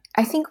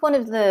I think one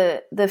of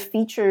the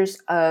features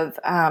of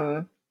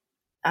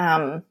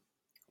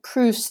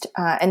Proust,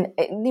 and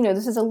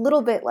this is a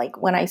little bit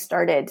like when I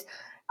started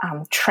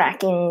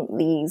tracking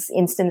these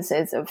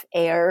instances of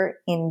air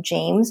in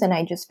James, and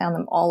I just found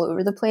them all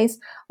over the place.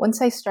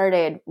 Once I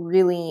started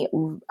really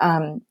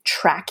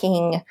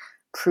tracking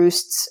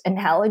Proust's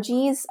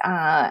analogies,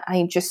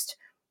 I just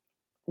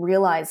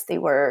realized they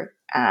were,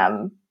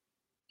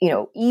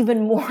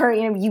 even more,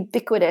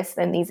 ubiquitous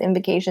than these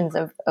invocations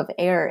of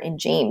air in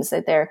James.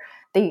 That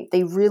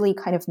they really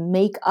kind of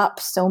make up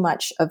so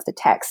much of the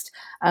text.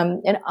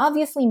 And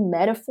obviously,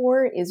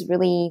 metaphor is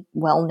really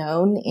well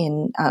known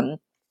in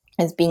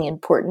as being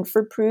important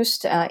for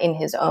Proust in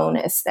his own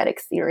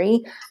aesthetic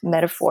theory.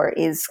 Metaphor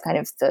is kind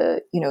of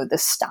the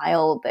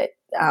style that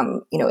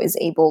is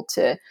able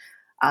to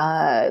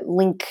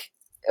link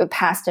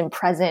past and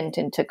present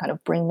and to kind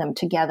of bring them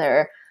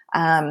together.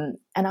 And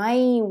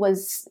I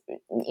was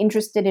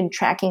interested in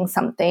tracking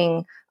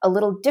something a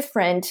little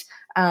different,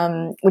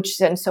 and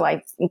so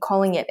I'm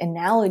calling it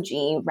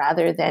analogy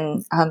rather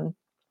than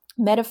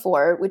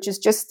metaphor, which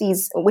is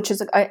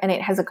and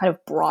it has a kind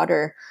of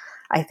broader,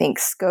 I think,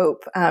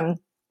 scope. And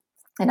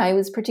I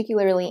was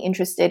particularly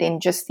interested in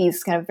just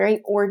these kind of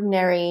very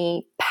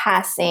ordinary,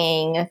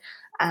 passing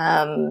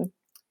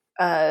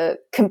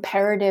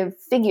comparative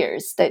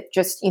figures that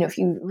just, if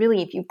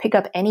you pick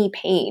up any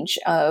page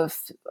of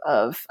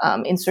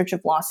In Search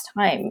of Lost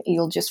Time,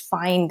 you'll just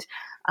find,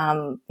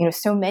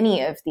 so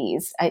many of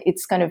these.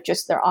 It's kind of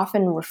just, they're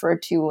often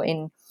referred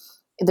to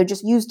they're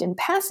just used in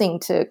passing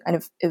to kind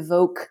of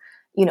evoke,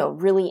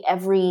 really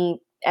every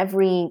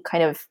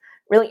kind of,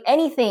 really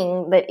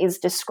anything that is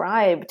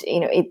described,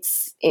 it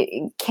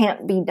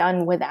can't be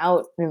done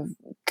without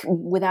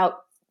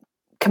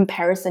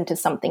comparison to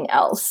something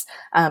else,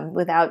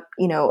 without,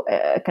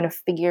 a kind of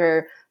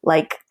figure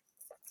like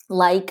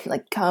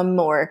come,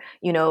 or,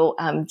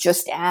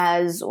 just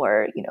as,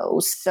 or,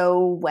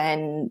 so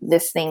when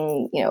this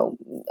thing,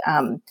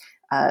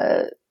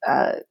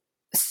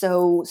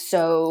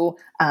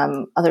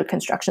 other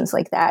constructions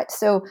like that.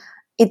 So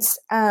it's,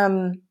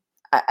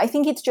 I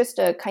think it's just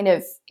a kind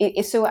of,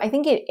 so I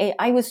think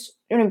I was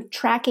sort of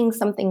tracking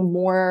something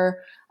more,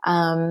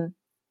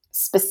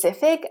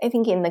 specific, I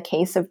think, in the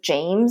case of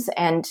James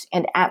and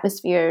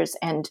atmospheres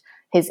and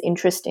his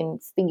interest in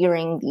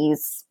figuring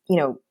these,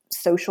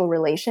 social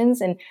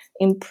relations. And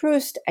in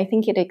Proust, I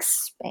think it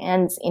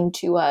expands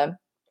into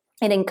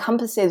it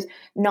encompasses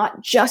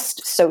not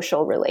just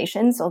social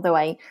relations, although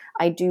I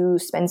do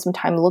spend some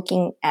time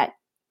looking at,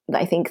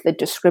 I think, the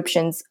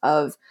descriptions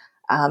of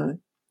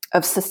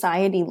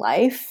society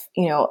life,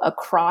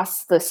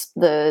 across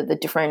the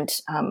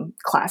different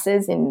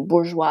classes in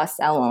bourgeois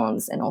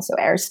salons and also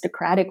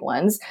aristocratic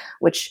ones,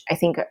 which I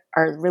think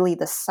are really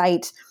the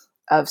site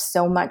of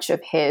so much of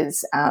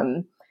his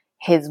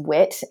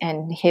wit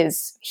and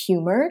his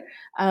humor.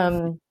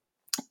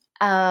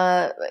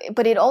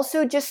 But it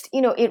also just,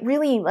 it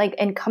really like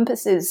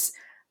encompasses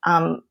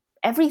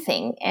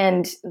everything,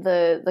 and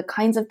the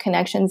kinds of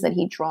connections that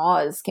he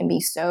draws can be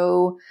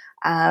so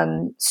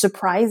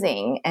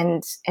surprising,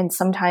 and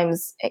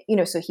sometimes,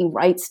 so he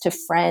writes to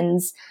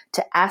friends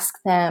to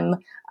ask them,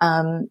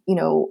 do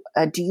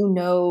you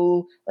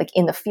know, like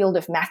in the field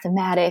of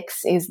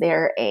mathematics, is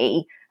there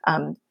a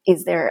kind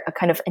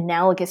of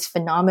analogous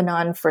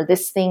phenomenon for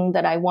this thing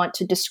that I want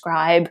to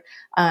describe?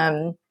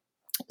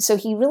 So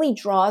he really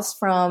draws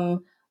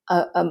from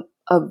a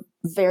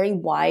very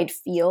wide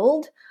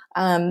field,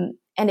 and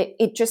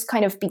it just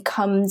kind of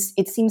becomes,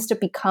 it seems to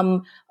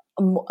become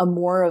a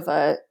more of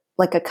a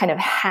kind of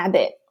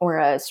habit, or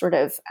a sort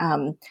of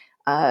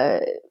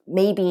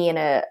maybe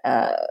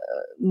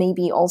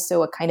maybe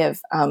also a kind of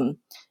an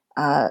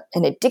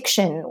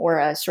addiction, or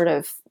a sort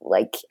of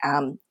like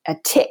a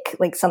tick,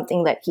 like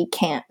something that he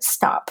can't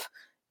stop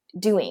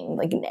doing,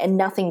 like, and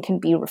nothing can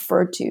be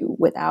referred to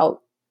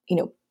without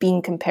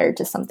being compared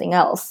to something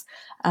else.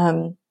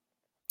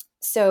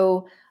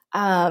 So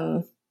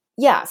I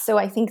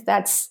think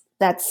that's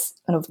kind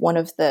of one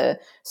of the,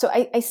 so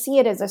I see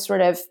it as a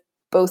sort of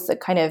both a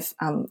kind of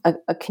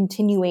a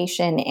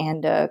continuation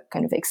and a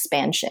kind of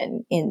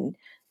expansion in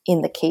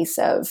the case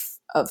of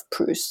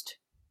Proust.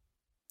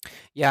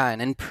 Yeah,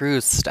 and in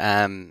Proust,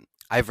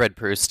 I've read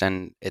Proust,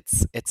 and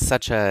it's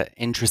such a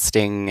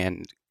interesting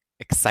and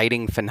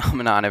exciting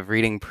phenomenon of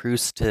reading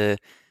Proust to,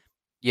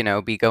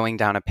 be going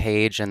down a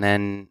page, and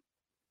then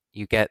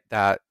you get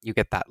that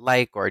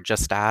like, or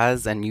just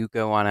as, and you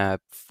go on a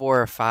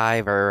 4 or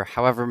 5 or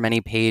however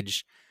many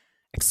page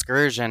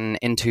excursion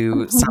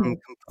into some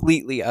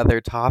completely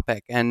other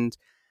topic. And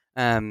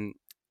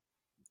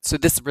so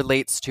this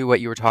relates to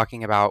what you were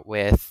talking about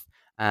with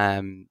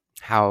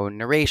how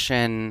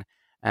narration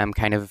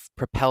kind of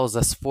propels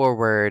us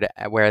forward,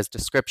 whereas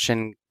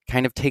description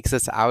kind of takes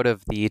us out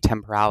of the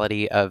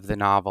temporality of the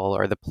novel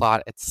or the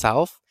plot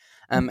itself.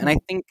 And I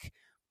think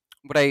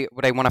what I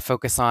want to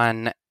focus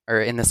on, or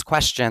in this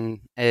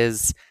question,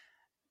 is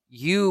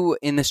you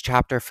in this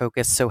chapter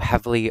focus so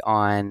heavily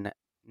on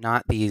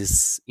not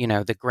these,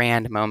 the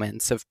grand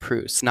moments of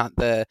Proust, not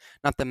the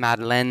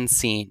Madeleine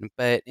scene,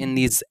 but in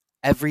these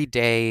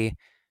everyday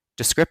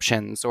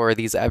descriptions, or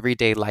these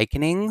everyday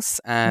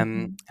likenings.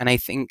 And I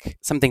think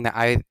something that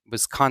I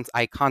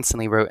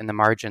constantly wrote in the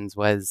margins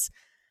was,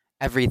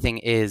 everything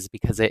is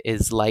because it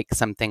is like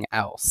something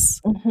else.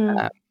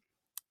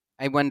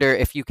 I wonder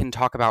if you can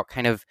talk about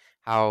kind of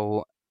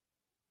how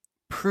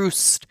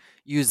Proust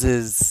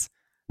uses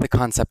the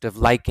concept of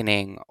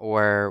likening,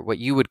 or what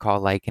you would call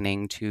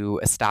likening,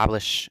 to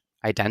establish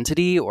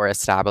identity or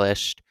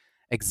established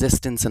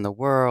existence in the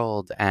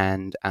world,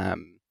 and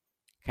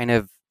kind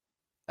of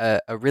a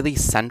really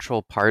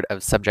central part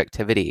of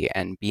subjectivity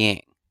and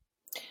being.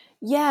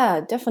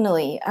 Yeah,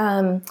 definitely.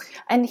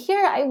 And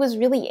here I was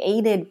really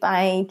aided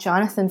by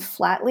Jonathan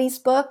Flatley's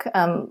book,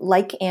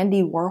 Like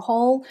Andy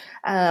Warhol,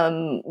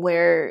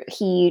 where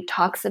he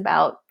talks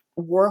about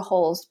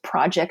Warhol's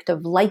project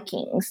of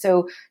liking.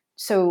 So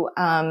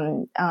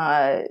Flatley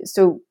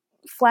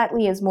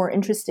is more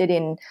interested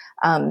in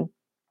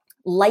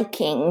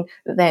liking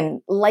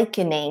than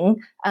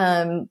likening,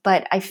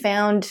 but I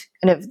found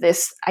kind of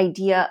this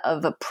idea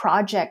of a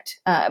project.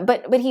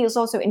 But he was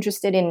also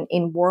interested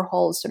in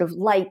Warhol's sort of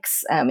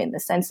likes, in the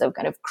sense of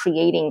kind of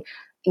creating,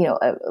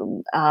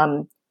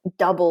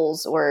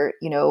 doubles or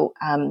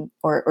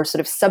or sort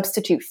of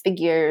substitute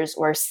figures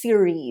or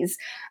series,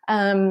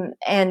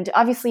 and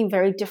obviously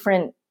very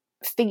different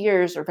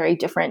figures or very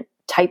different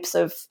types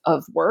of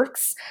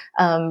works,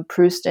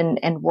 Proust and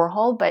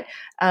Warhol. But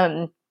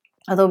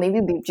although maybe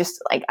just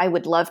like I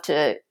would love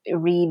to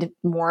read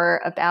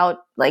more about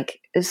like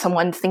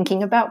someone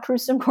thinking about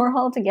Proust and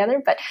Warhol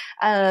together. But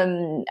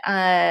so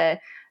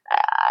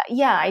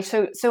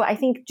I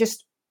think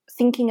just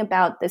thinking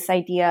about this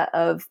idea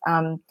of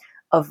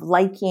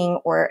liking,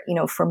 or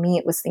for me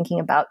it was thinking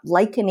about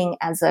likening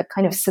as a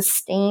kind of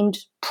sustained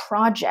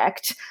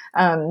project,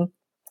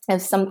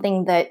 as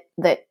something that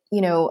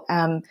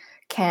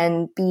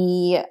can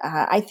be,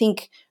 I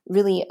think,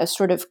 really a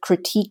sort of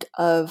critique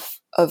of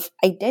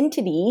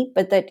identity,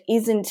 but that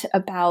isn't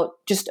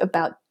just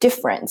about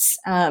difference,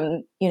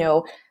 but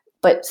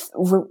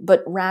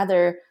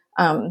rather,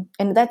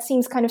 and that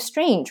seems kind of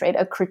strange, right?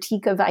 A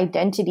critique of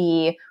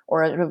identity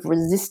or a sort of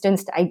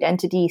resistance to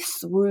identity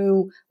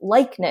through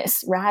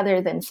likeness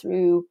rather than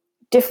through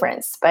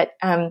difference. But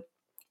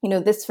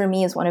this for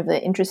me is one of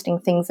the interesting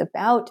things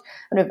about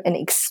sort of an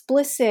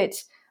explicit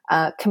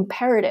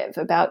comparative,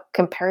 about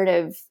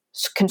comparative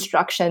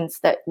constructions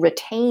that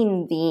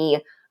retain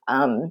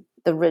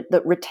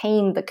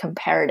retain the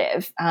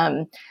comparative,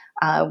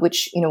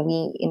 which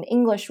we in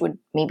English would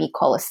maybe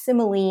call a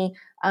simile,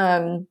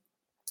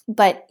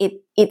 but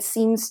it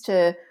seems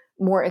to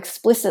more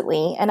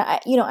explicitly, and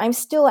I'm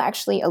still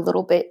actually a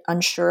little bit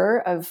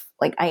unsure of,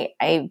 like,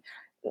 I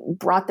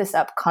brought this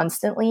up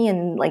constantly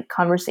in like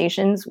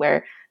conversations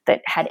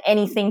that had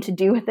anything to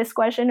do with this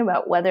question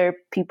about whether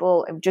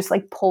people just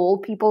like poll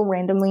people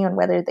randomly on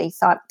whether they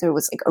thought there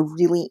was like a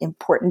really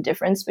important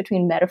difference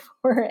between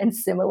metaphor and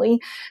simile.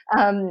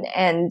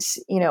 And,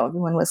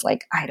 everyone was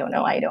like, I don't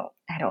know. I don't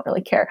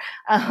really care.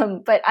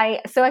 But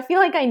so I feel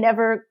like I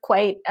never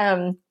quite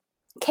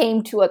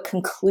came to a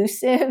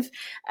conclusive,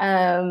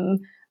 answer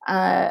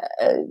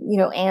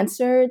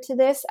to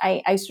this.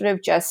 I sort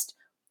of just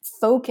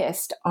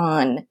focused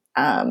on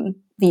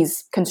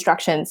these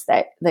constructions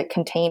that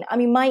contain,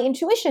 my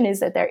intuition is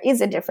that there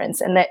is a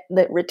difference, and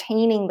that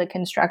retaining the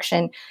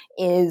construction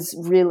is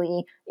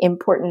really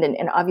important,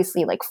 and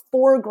obviously like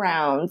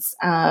foregrounds.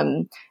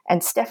 And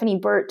Stephanie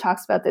Burt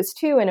talks about this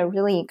too in a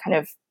really kind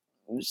of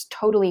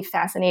totally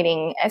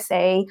fascinating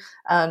essay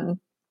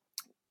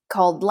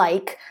called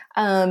Like,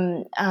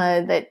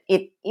 that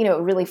it,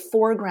 really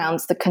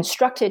foregrounds the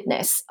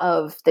constructedness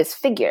of this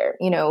figure,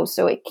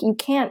 so you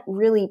can't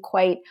really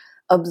quite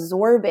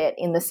absorb it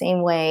in the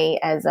same way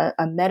as a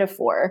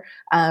metaphor.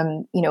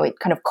 It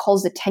kind of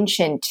calls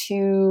attention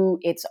to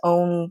its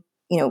own,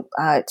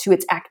 to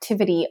its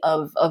activity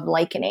of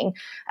likening.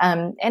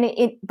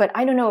 But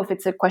I don't know if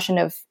it's a question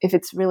of if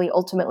it's really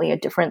ultimately a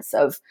difference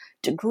of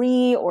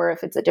degree or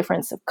if it's a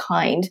difference of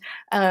kind.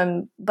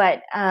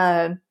 But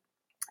I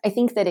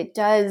think that it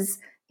does,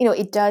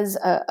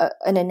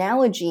 an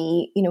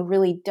analogy,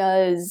 really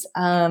does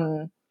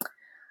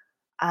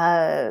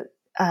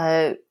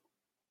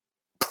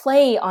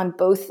play on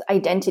both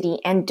identity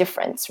and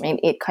difference, right?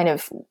 It kind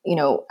of,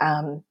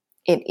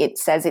 it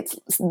says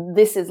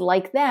this is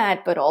like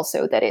that, but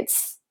also that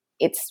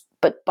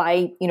but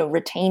by,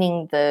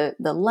 retaining the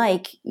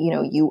like,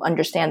 you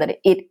understand that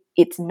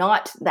it's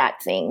not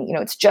that thing,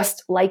 it's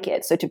just like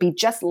it. So to be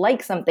just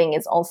like something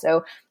is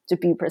also to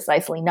be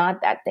precisely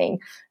not that thing.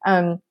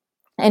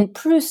 And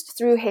Proust,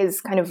 through his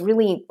kind of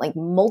really like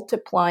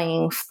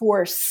multiplying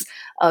force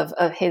of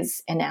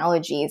his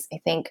analogies, I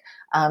think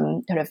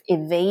kind of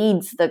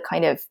evades the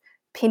kind of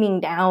pinning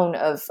down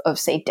of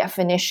say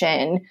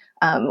definition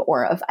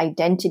or of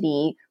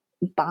identity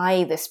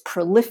by this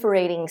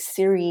proliferating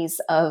series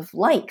of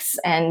likes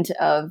and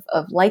of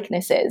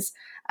likenesses.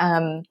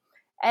 And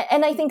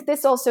I think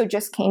this also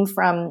just came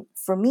from,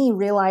 for me,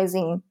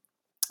 realizing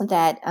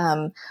that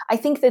I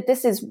think that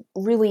this is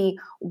really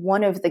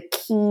one of the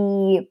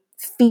key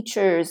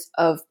features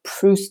of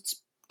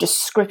Proust's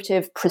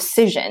descriptive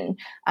precision.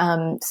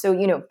 So,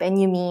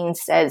 Benjamin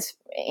says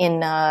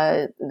in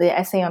the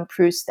essay on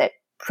Proust that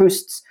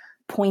Proust's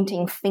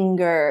pointing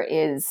finger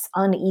is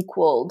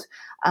unequaled.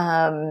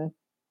 And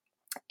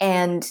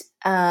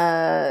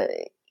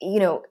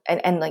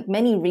like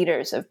many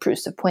readers of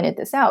Proust have pointed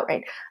this out,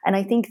 right? And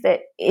I think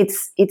that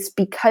it's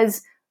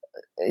because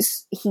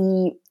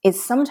he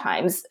is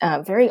sometimes,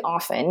 very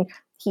often,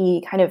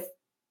 he kind of,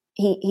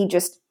 he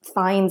just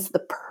finds the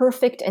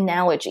perfect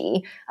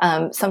analogy,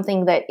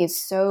 something that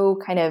is so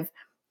kind of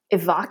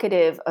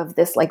evocative of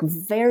this like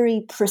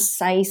very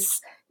precise,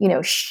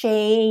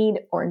 shade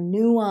or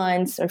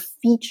nuance or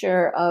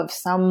feature of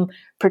some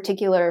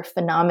particular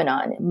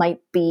phenomenon. It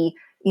might be,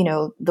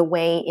 the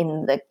way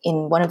in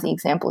one of the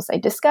examples I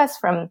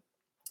discussed from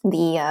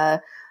the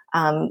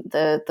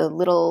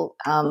little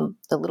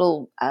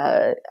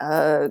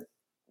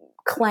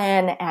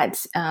clan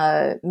at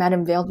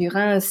Madame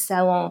Verdurin's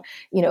salon.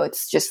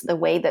 It's just the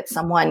way that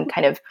someone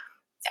kind of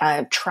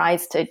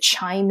tries to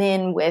chime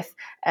in with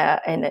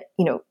and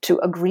to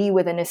agree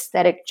with an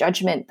aesthetic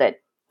judgment that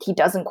he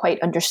doesn't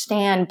quite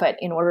understand, but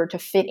in order to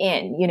fit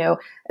in,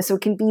 so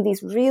it can be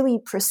these really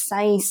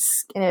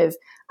precise kind of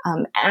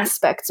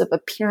aspects of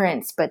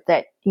appearance, but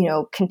that,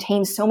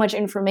 contain so much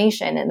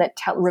information and that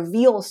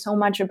reveal so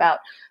much about,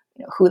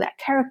 who that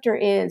character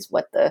is,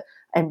 what the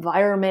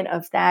environment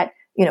of that,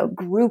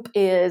 group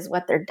is,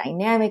 what their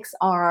dynamics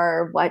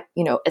are, what,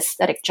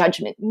 aesthetic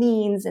judgment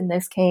means in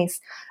this case.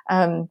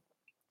 And,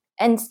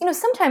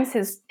 sometimes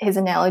his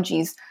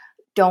analogies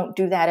don't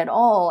do that at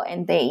all,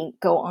 and they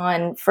go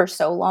on for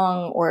so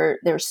long, or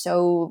they're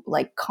so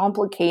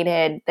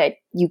complicated that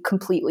you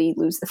completely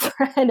lose the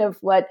thread of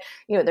what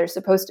they're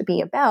supposed to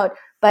be about.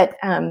 But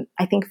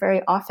I think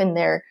very often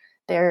they're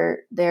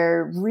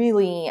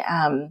really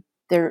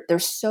they're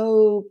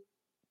so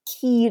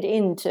keyed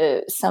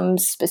into some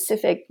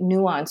specific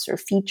nuance or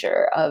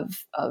feature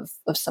of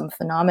some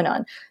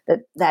phenomenon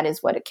that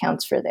is what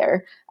accounts for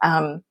their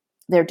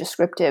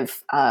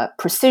descriptive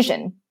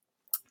precision.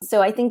 So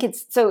I think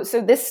it's so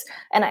this,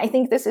 and I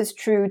think this is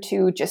true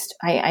to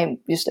I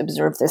just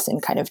observe this in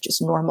kind of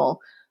just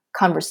normal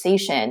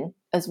conversation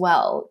as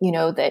well,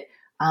 that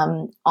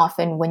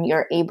often when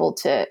you're able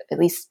to, at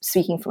least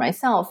speaking for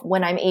myself,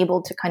 when I'm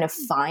able to kind of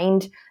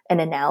find an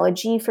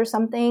analogy for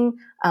something,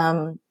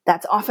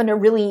 that's often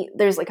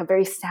there's a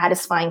very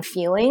satisfying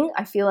feeling.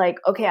 I feel like,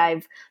 okay,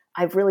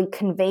 I've really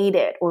conveyed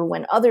it. Or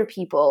when other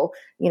people,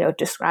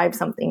 describe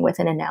something with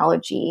an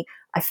analogy,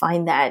 I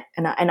find that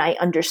and I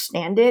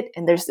understand it.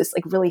 And there's this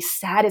really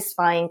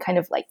satisfying kind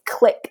of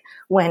click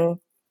when,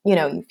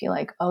 you feel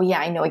like, oh yeah,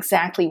 I know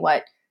exactly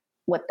what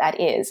that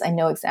is. I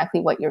know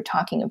exactly what you're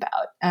talking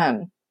about.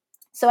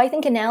 So I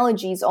think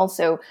analogies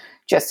also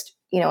just,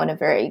 in a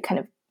very kind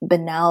of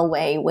banal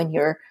way, when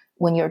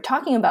you're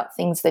talking about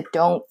things that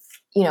don't,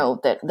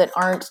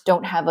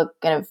 don't have a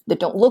kind of, that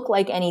don't look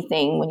like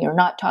anything, when you're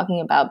not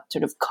talking about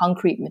sort of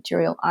concrete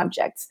material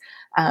objects,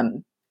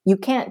 you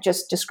can't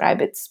just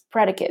describe its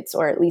predicates,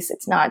 or at least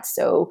it's not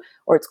so,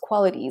 or its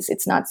qualities.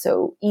 It's not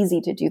so easy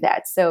to do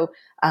that. So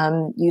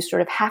you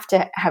sort of have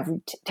to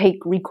take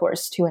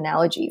recourse to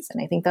analogies.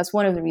 And I think that's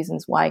one of the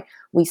reasons why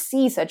we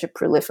see such a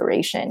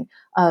proliferation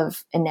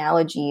of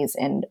analogies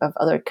and of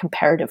other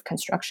comparative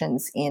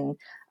constructions in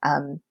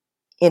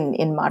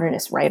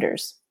modernist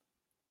writers.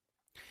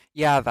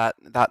 Yeah,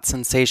 that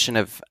sensation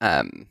of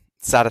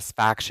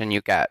satisfaction you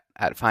get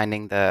at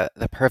finding the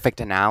perfect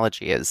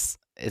analogy is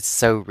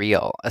so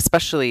real,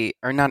 especially,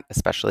 or not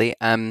especially,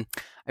 I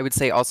would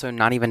say also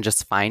not even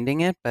just finding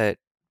it, but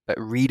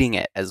reading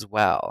it as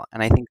well.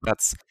 And I think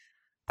that's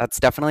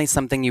definitely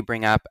something you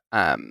bring up,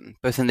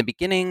 both in the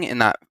beginning, in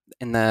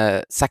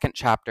the second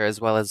chapter,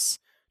 as well as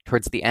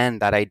towards the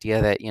end, that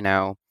idea that,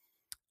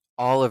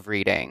 all of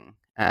reading,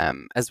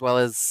 as well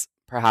as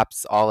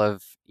perhaps all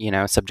of,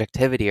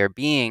 subjectivity or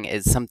being,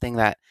 is something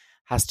that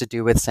has to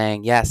do with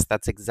saying, yes,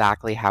 that's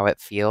exactly how it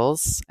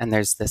feels. And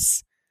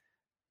there's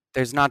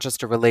not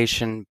just a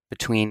relation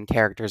between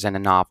characters in a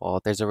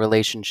novel. There's a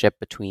relationship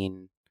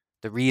between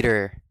the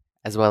reader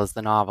as well as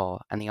the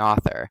novel and the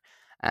author.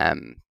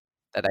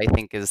 That I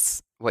think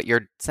is what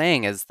you're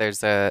saying, is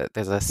there's a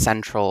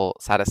central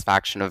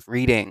satisfaction of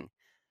reading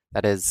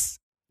that is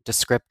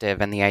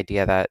descriptive, and the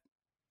idea that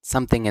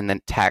something in the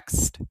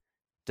text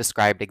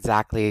described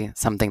exactly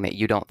something that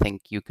you don't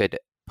think you could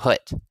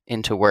put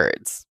into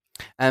words.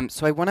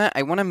 So I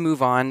wanna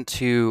move on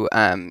to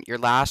your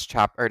last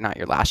chapter, or not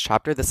your last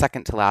chapter, the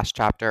second to last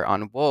chapter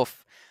on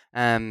Woolf,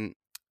 and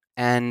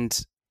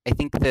I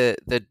think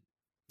the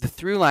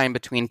through line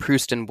between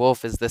Proust and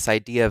Woolf is this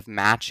idea of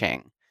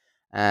matching,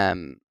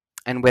 and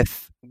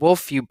with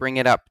Woolf you bring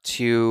it up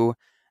to,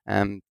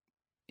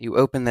 you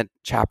open the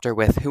chapter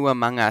with, "Who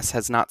among us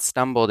has not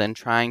stumbled in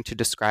trying to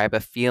describe a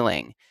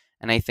feeling?"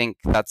 And I think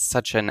that's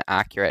such an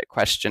accurate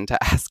question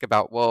to ask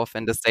about Woolf,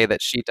 and to say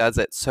that she does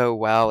it so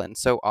well and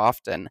so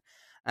often.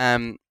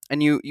 And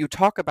you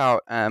talk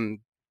about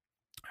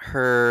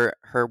her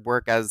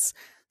work as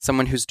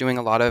someone who's doing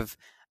a lot of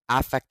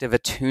affective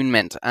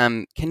attunement.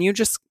 Can you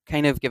just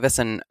kind of give us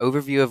an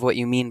overview of what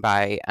you mean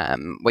by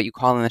what you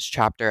call in this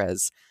chapter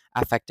as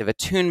affective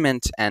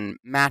attunement and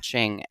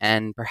matching,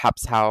 and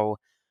perhaps how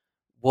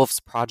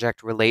Woolf's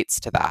project relates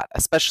to that,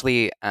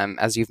 especially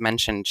as you've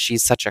mentioned,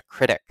 she's such a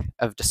critic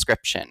of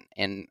description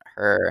in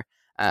her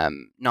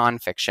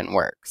nonfiction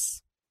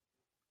works.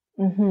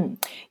 Mm-hmm.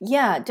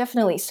 Yeah,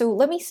 definitely. So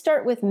let me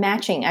start with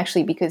matching,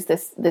 actually, because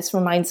this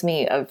reminds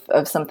me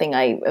of something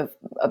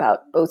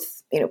about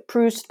both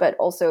Proust, but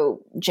also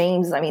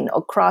James. I mean,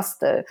 across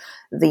the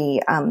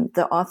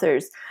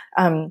authors,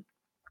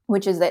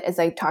 which is that as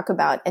I talk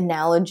about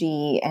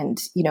analogy and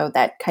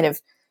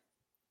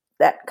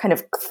that kind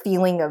of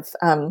feeling of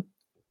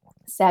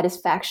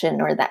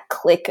satisfaction, or that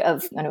click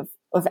of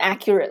of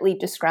accurately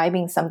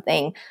describing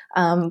something.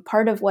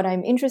 Part of what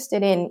I'm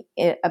interested in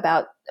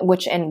about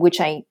which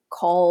I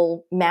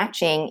call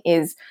matching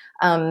is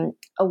a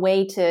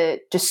way to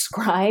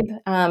describe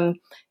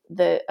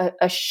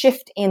a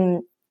shift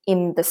in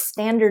the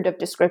standard of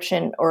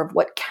description, or of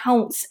what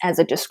counts as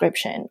a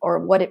description, or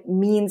what it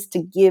means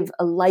to give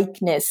a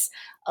likeness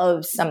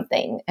of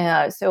something.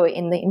 So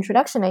in the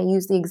introduction, I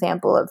use the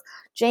example of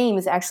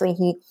James. Actually,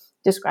 he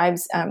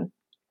describes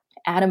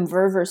Adam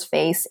Verver's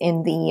face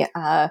in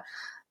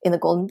the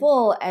Golden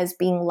Bull as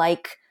being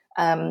like,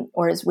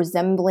 or as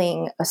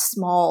resembling a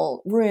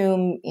small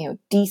room, a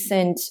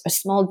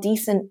small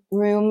decent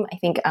room. I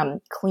think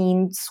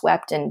clean,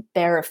 swept, and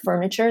bare of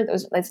furniture.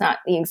 That's not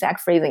the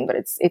exact phrasing, but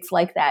it's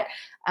like that.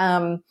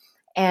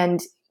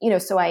 And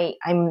so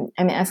I'm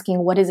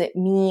asking, what does it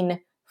mean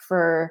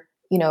for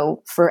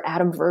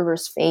Adam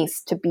Verver's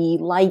face to be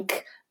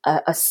like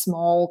a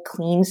small,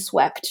 clean,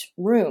 swept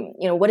room?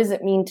 What does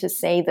it mean to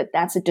say that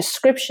that's a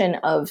description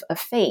of a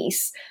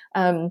face?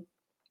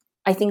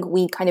 I think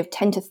we kind of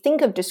tend to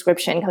think of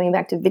description, coming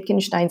back to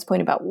Wittgenstein's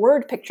point about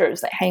word pictures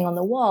that hang on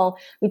the wall,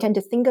 we tend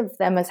to think of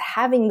them as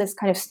having this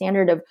kind of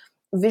standard of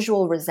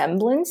visual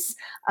resemblance.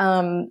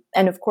 And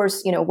of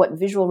course, what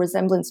visual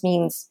resemblance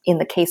means in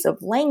the case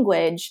of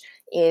language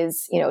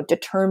is,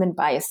 determined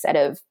by a set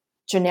of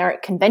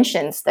generic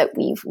conventions that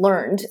we've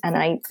learned. And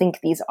I think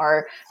these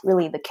are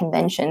really the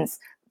conventions,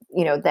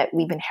 that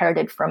we've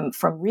inherited from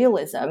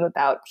realism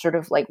about sort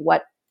of like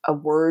what a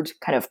word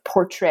kind of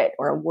portrait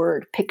or a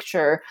word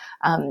picture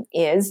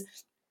is.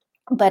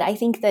 But I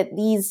think that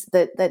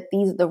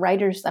the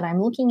writers that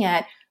I'm looking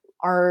at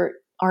are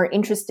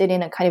interested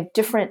in a kind of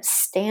different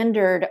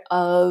standard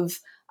of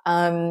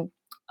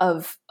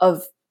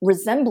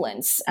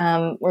resemblance,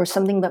 or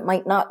something that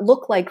might not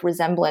look like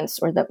resemblance,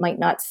 or that might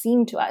not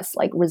seem to us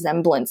like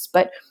resemblance,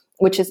 but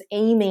which is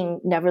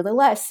aiming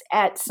nevertheless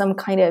at some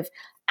kind of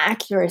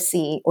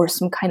accuracy or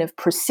some kind of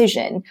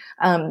precision.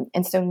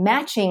 And so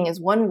matching is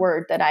one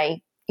word that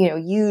I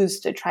use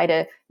to try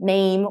to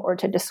name or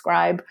to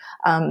describe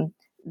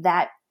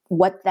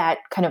what that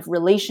kind of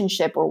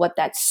relationship, or what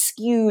that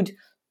skewed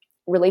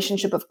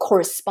relationship of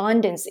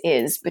correspondence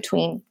is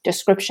between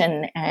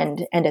description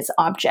and its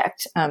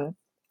object.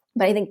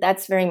 But I think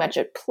that's very much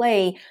at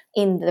play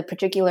in the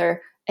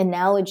particular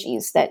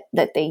analogies that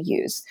they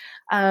use.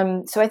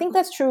 So I think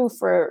that's true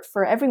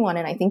for everyone.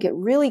 And I think it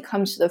really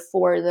comes to the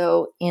fore,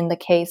 though, in the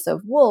case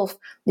of Woolf,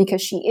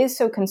 because she is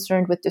so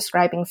concerned with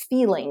describing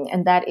feeling.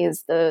 And that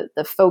is the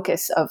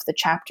focus of the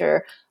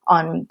chapter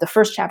on the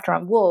first chapter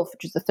on Woolf,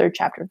 which is the third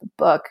chapter of the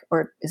book,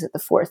 or is it the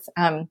fourth?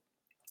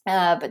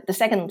 But the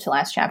second to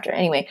last chapter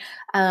anyway.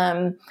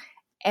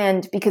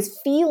 And because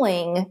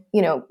feeling,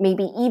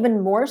 maybe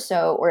even more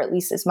so, or at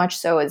least as much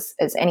so as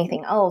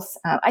anything else,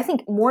 I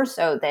think more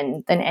so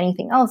than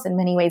anything else in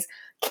many ways,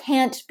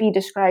 can't be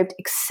described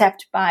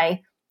except by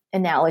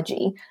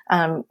analogy,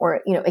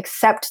 or,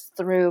 except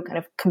through kind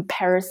of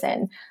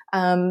comparison.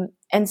 And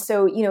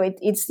so,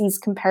 it's these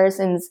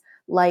comparisons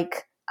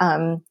like,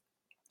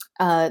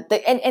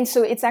 and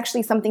so it's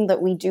actually something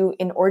that we do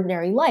in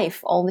ordinary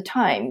life all the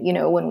time.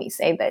 When we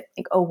say that,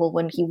 like, oh, well,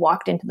 when he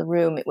walked into the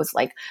room, it was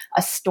like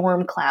a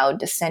storm cloud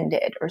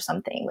descended or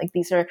something. Like,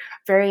 these are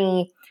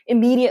very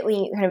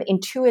immediately kind of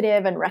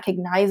intuitive and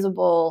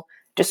recognizable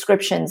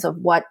descriptions of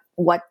what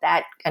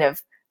that kind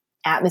of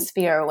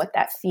atmosphere, what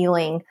that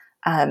feeling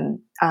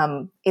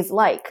is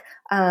like.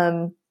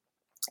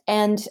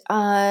 And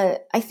I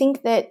think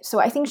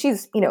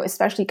she's,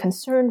 especially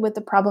concerned with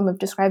the problem of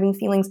describing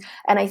feelings.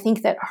 And I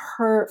think that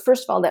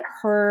first of all, that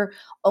her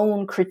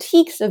own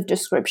critiques of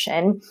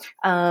description,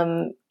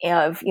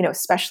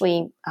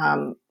 especially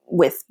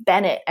with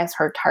Bennett as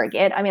her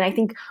target, I mean, I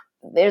think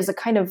there's a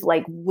kind of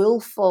like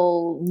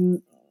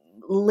willful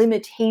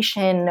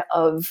limitation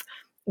of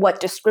what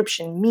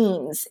description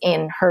means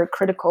in her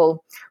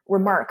critical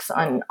remarks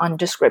on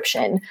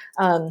description.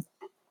 And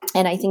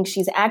I think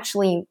she's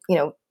actually,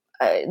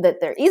 that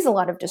there is a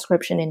lot of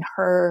description in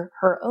her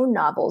own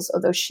novels,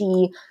 although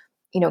she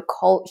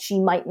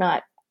might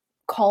not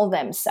call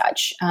them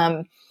such.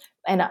 And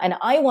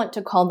I want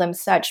to call them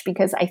such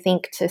because I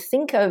think to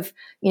think of,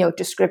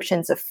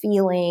 descriptions of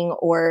feeling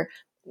or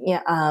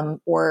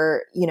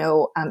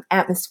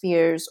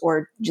atmospheres,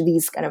 or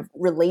these kind of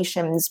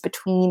relations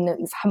between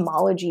these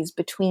homologies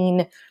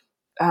between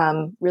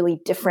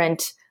really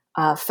different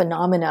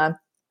phenomena,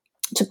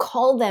 to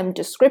call them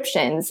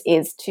descriptions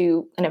is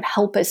to kind of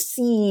help us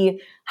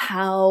see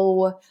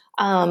how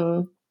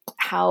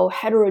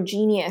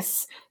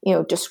heterogeneous,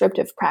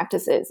 descriptive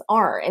practices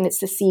are. And it's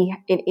to see,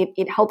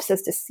 it helps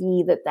us to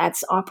see that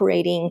that's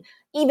operating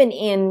even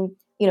in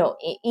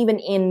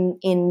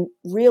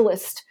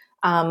realist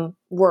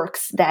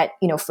works that,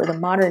 for the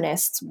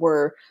modernists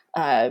were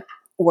kind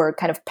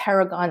of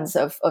paragons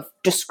of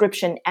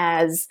description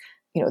as,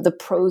 the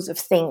prose of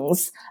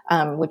things,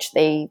 which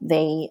they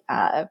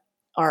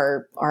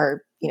are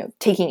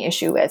taking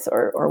issue with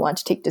or want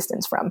to take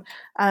distance from,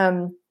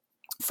 and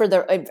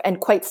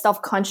quite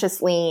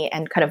self-consciously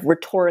and kind of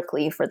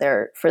rhetorically for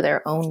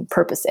their own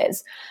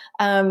purposes.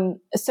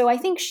 So I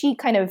think she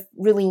kind of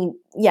really,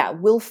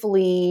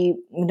 willfully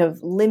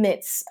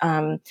limits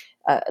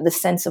the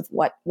sense of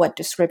what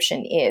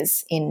description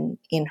is in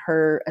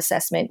her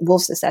assessment,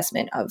 Woolf's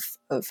assessment of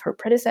her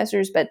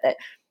predecessors, but that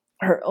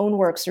her own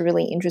works are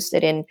really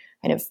interested in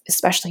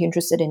especially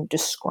interested in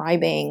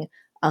describing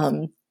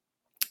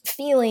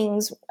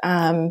feelings.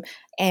 I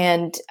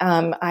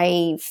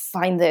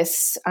find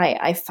this,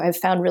 I've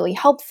found really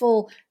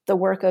helpful the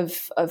work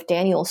of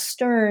Daniel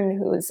Stern,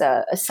 who is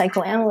a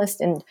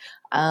psychoanalyst and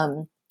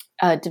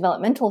a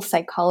developmental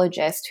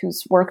psychologist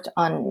who's worked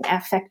on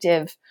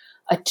affective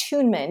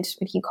attunement,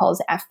 what he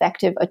calls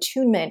affective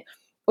attunement,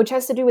 which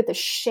has to do with the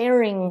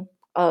sharing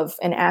of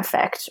an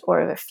affect or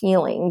of a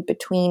feeling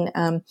between,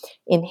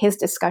 in his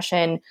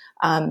discussion,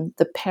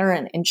 the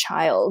parent and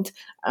child.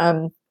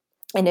 And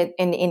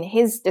in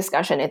his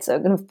discussion, it's a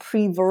kind of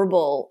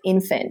pre-verbal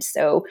infant.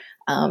 So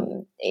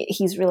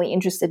he's really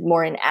interested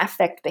more in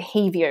affect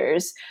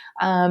behaviors.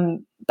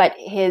 But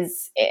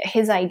his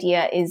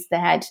idea is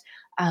that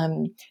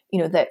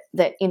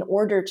that in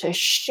order to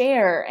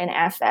share an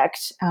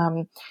affect,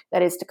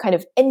 that is to kind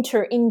of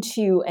enter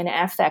into an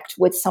affect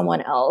with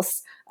someone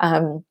else,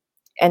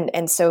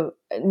 and so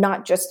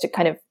not just to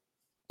kind of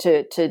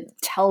to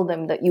tell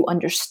them that you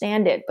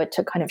understand it, but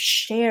to kind of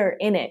share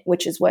in it,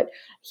 which is what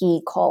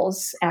he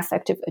calls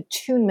affective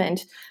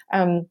attunement.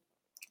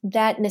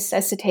 That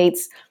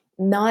necessitates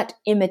not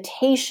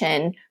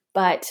imitation,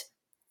 but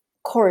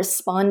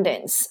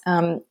correspondence.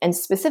 And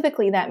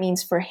specifically, that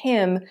means for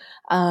him,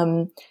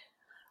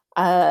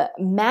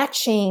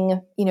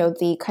 matching,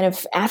 the kind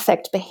of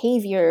affect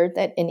behavior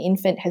that an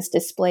infant has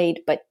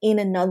displayed, but in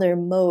another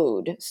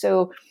mode.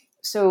 So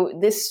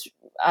this,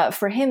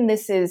 for him,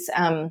 this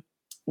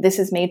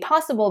is made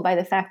possible by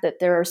the fact that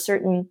there are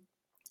certain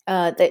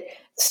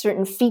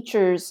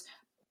features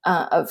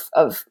of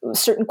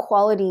certain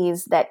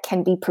qualities that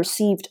can be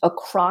perceived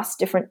across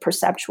different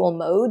perceptual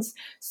modes.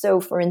 So,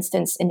 for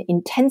instance, an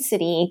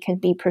intensity can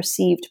be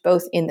perceived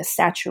both in the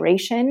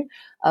saturation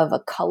of a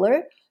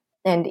color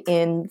and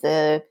in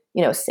the,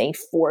 say,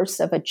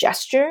 force of a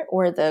gesture,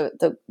 or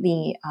the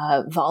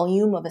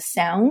volume of a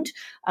sound.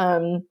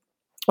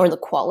 Or the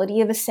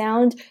quality of a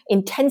sound.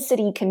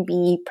 Intensity can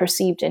be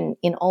perceived in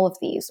all of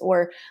these,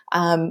 or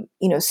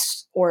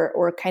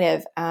or kind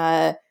of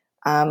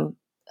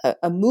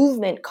a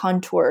movement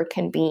contour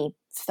can be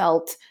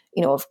felt,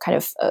 of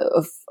kind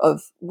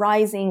of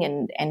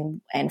rising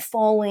and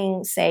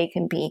falling. Say,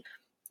 can be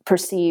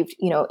perceived,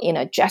 in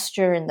a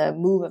gesture, in the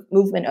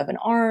movement of an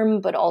arm,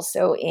 but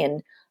also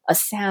in a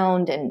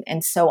sound,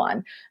 and so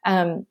on.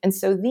 And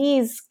so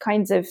these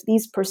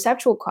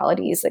perceptual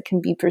qualities that can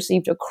be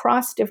perceived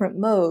across different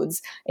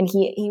modes, and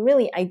he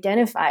really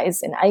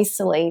identifies and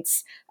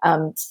isolates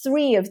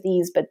 3 of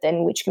these, but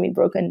then which can be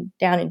broken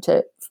down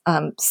into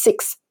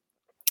 6.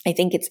 I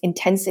think it's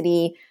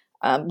intensity,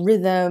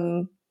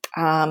 rhythm,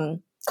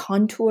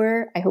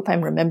 contour. I hope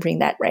I'm remembering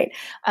that right.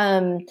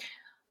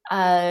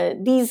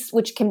 These,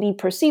 which can be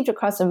perceived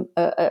across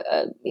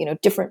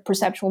different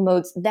perceptual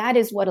modes, that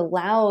is what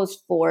allows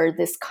for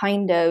this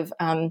kind of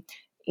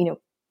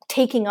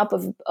taking up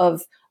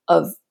of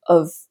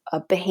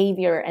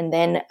behavior, and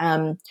then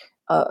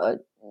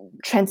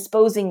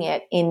transposing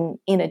it in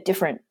a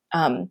different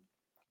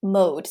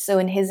mode. So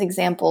in his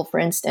example, for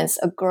instance,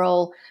 a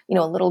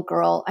little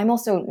girl. I'm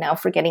also now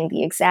forgetting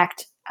the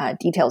exact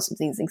details of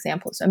these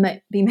examples, so I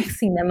might be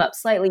mixing them up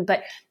slightly.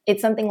 But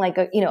it's something like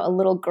a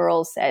little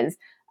girl says,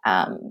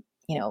 kablam,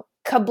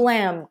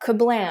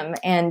 kablam.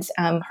 And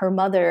her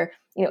mother,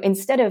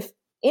 instead of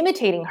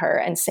imitating her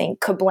and saying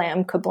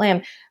kablam,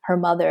 kablam, her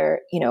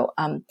mother,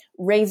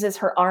 raises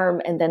her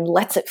arm and then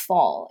lets it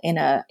fall in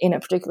a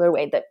particular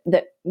way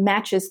that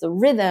matches the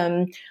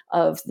rhythm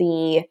of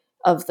the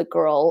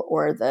girl,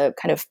 or the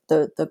kind of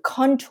the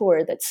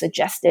contour that's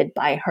suggested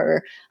by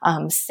her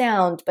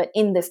sound, but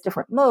in this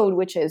different mode,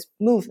 which is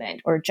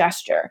movement or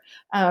gesture.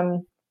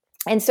 And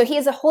so he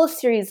has a whole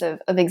series of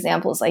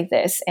examples like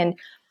this. And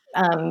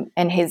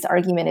his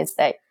argument is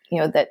that,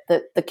 that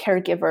the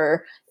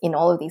caregiver in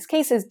all of these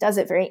cases does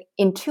it very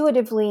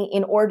intuitively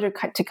in order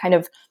to kind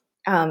of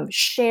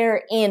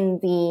share in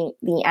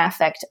the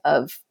affect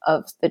of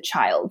the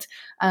child.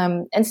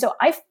 And so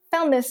I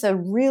found this a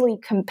really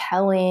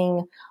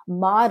compelling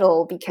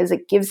model, because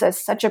it gives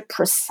us such a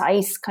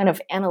precise kind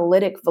of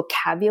analytic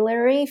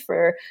vocabulary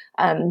for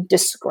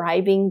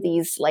describing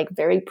these like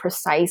very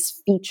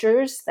precise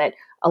features that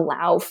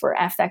allow for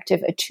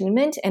affective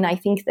attunement. And I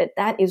think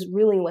that is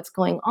really what's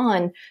going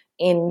on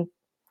in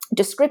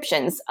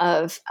descriptions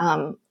of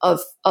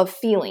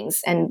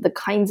feelings, and the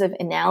kinds of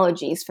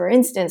analogies, for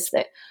instance,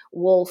 that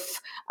Woolf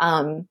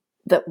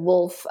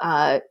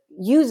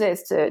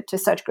uses to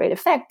such great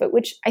effect, but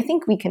which I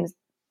think we can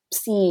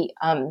see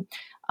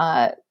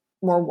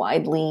more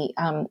widely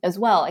as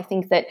well. I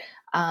think that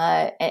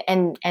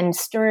and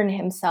Stern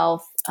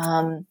himself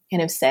kind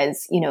of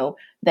says,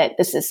 that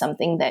this is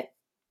something that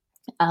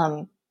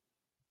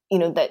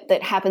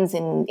that happens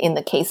in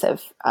the case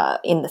of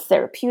in the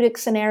therapeutic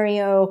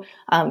scenario.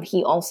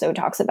 He also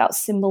talks about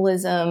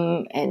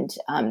symbolism and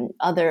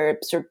other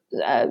sort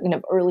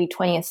of early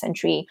 20th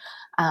century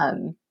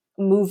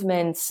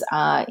movements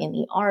in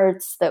the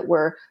arts that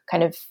were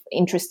kind of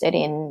interested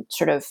in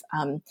sort of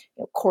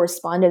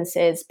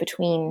correspondences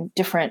between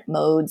different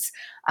modes.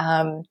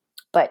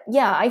 But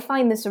yeah, I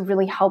find this a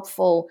really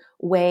helpful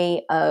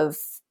way of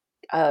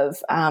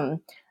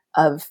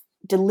of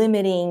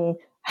delimiting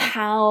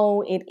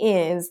how it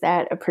is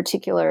that a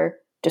particular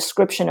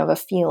description of a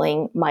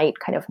feeling might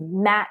kind of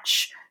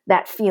match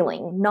that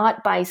feeling,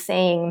 not by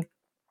saying,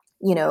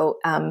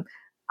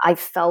 I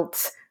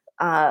felt.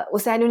 I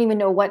don't even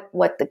know what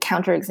the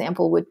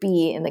counterexample would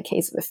be in the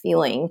case of a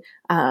feeling,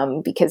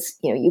 because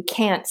you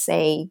can't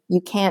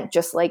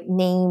just like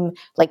name,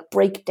 like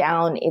break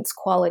down its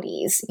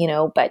qualities,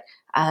 but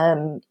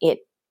it.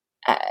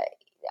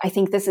 I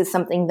think this is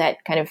something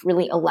that kind of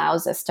really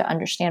allows us to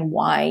understand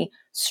why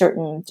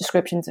certain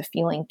descriptions of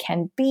feeling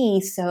can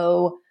be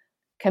so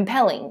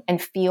compelling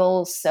and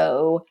feel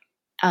so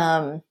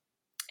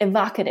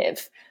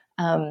evocative.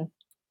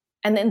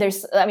 And then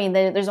there's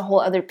a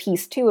whole other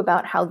piece too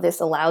about how this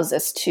allows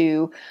us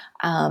to,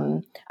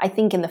 I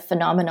think in the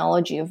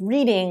phenomenology of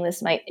reading,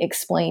 this might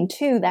explain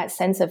too that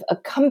sense of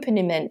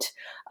accompaniment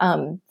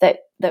that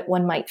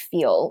one might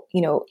feel,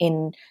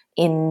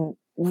 in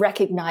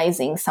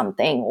recognizing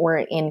something, or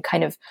in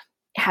kind of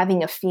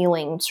having a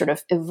feeling sort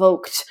of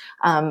evoked,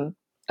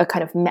 a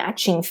kind of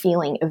matching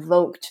feeling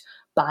evoked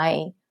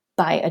by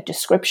a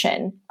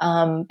description.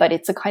 But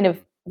it's a kind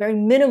of very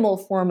minimal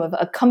form of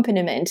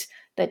accompaniment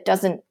that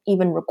doesn't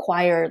even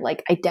require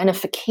like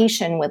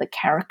identification with a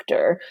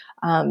character,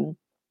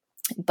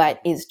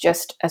 but is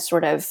just a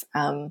sort of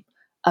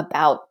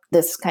about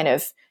this kind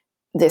of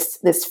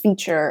this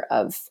feature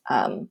of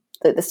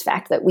this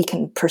fact that we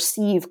can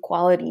perceive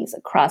qualities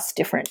across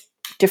different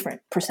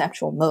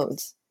perceptual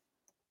modes.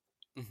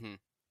 Mm-hmm.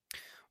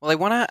 Well,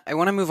 I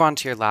wanna move on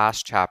to your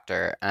last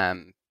chapter,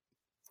 and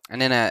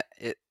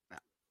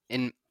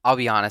I'll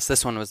be honest,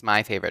 this one was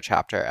my favorite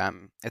chapter.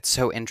 It's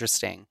so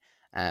interesting,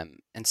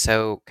 and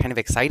so kind of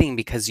exciting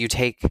because you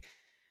take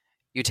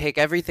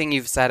everything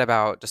you've said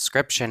about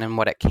description and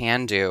what it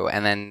can do,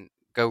 and then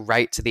go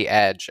right to the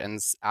edge and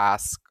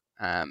ask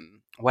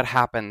what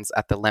happens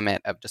at the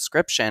limit of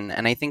description.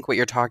 And I think what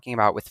you're talking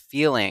about with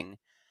feeling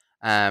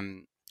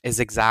is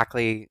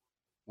exactly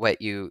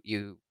what you're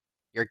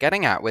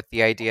getting at, with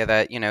the idea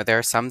that there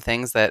are some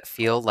things that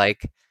feel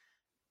like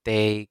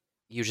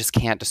you just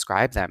can't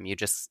describe them. You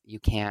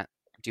can't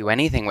do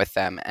anything with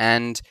them.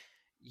 And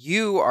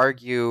you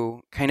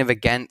argue kind of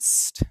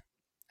against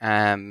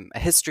a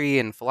history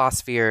and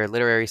philosophy or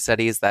literary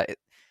studies that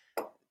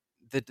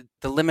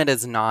the limit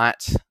is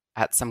not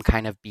at some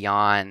kind of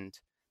beyond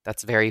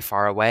that's very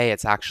far away.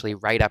 It's actually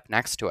right up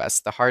next to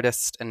us. The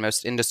hardest and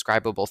most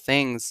indescribable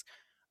things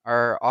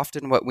are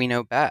often what we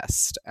know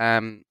best.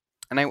 And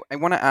I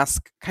want to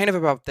ask kind of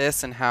about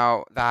this and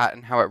how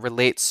it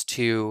relates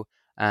to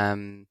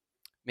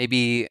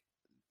maybe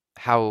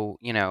how,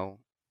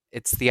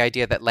 it's the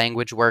idea that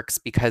language works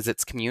because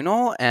it's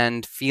communal,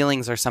 and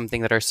feelings are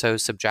something that are so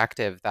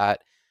subjective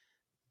that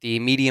the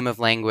medium of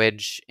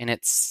language in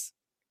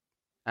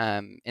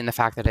the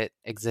fact that it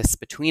exists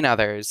between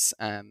others,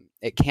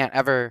 it can't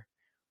ever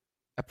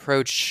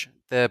approach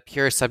the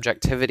pure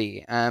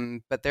subjectivity.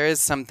 But there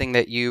is something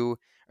that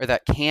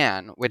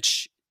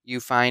which you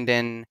find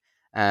in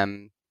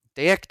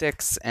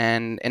deictics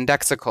and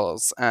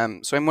indexicals.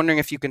 So I'm wondering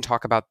if you can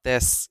talk about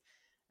this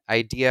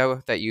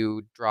idea that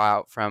you draw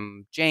out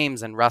from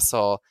James and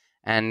Russell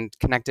and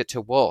connect it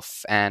to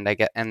Woolf and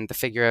the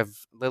figure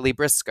of Lily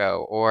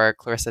Briscoe or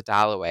Clarissa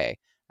Dalloway,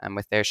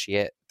 with There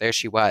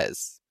She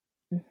Was.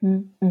 Mm-hmm,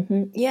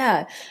 mm-hmm.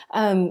 Yeah.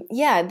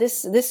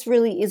 This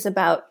really is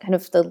about kind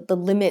of the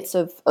limits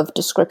of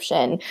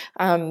description.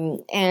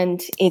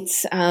 And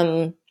it's,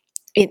 I'm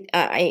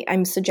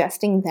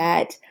suggesting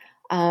that,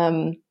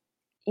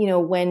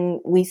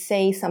 when we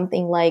say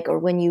something like, or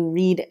when you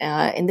read,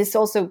 and this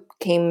also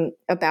came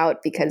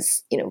about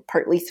because,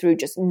 partly through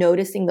just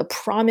noticing the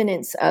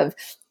prominence of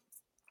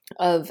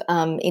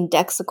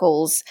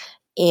indexicals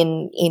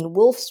in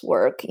Woolf's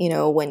work,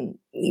 when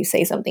you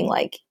say something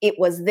like, it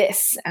was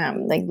this,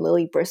 like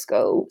Lily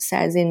Briscoe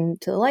says in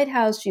To the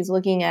Lighthouse, she's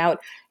looking out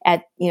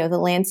at, the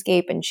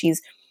landscape, and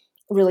she's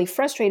really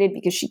frustrated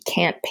because she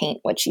can't paint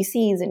what she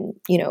sees. And,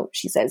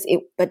 she says,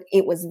 but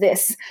it was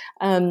this.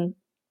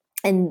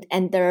 And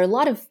there are a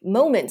lot of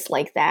moments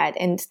like that.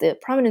 And the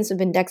prominence of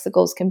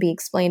indexicals can be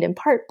explained in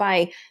part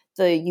by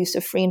the use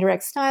of free and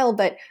direct style.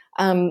 But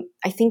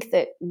I think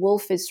that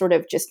Woolf is sort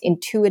of just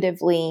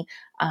intuitively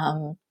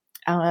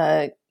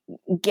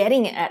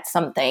getting at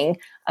something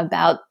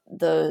about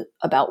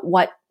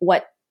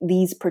what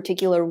these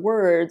particular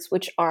words,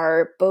 which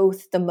are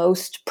both the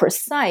most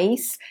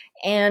precise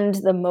and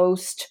the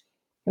most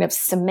kind of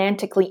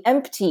semantically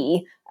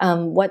empty,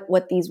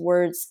 what these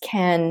words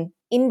can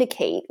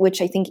indicate,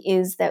 which I think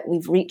is that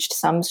we've reached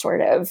some sort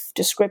of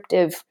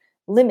descriptive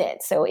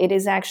limit. So it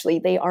is actually,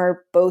 they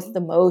are both the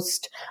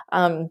most,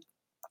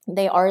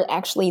 they are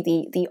actually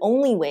the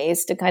only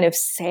ways to kind of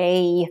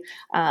say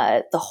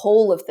the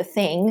whole of the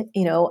thing,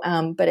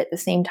 but at the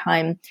same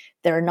time,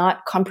 they're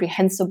not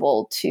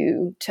comprehensible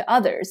to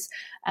others.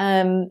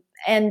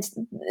 And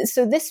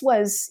so this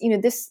was,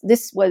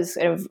 this was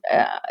sort of,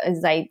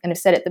 as I kind of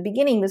said at the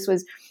beginning, this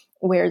was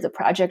where the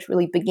project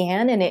really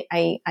began. And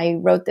I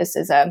wrote this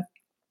as a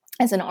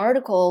as an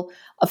article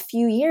a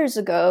few years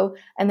ago.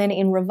 And then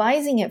in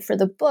revising it for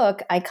the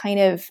book, I kind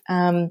of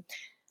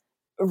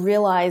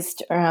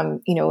realized,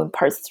 in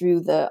parts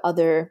through the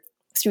other,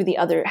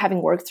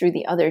 having worked through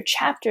the other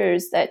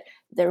chapters, that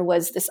there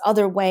was this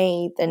other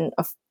way than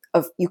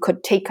of you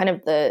could take kind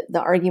of the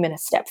argument a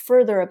step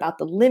further about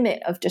the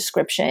limit of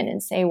description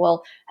and say,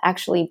 well,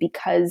 actually,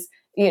 because,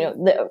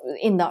 in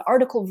the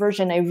article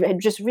version, I had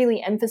just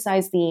really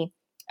emphasized the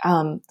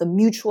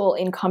mutual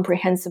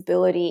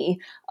incomprehensibility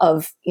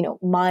of,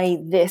 my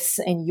this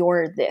and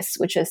your this,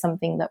 which is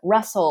something that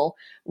Russell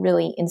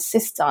really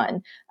insists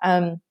on.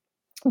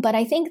 But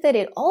I think that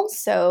it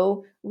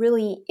also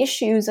really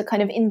issues a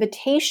kind of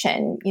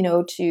invitation,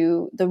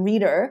 to the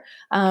reader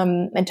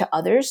and to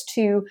others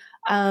to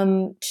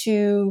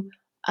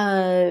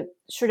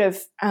sort of,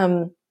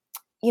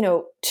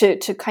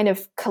 to kind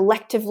of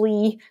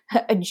collectively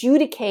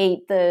adjudicate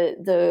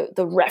the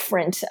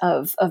referent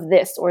of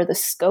this, or the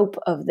scope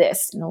of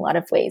this, in a lot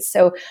of ways.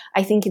 So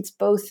I think it's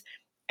both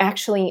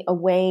actually a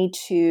way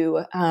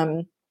to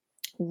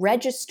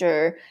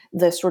register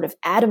the sort of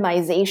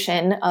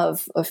atomization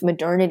of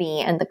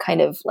modernity, and the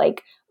kind of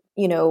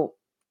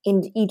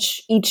in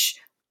each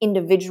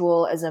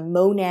individual as a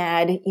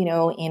monad,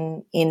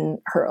 in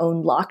her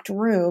own locked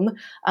room,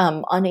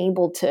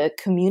 unable to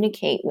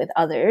communicate with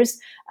others,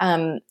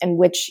 and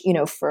which,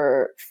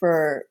 for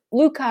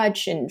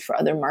Lukács and for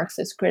other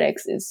Marxist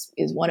critics is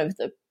one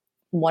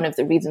of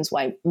the reasons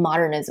why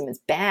modernism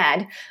is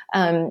bad.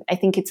 I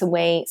think it's a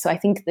way. So I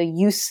think the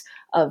use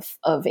of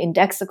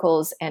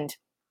indexicals and,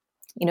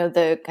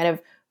 the kind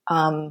of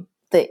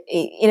the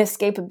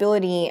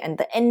inescapability and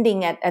the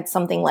ending at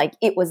something like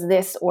 "it was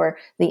this," or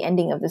the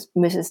ending of this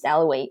Mrs.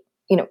 Dalloway,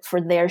 for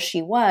 "there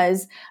she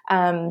was,"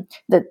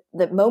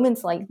 the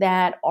moments like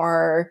that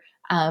are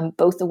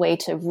both a way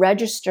to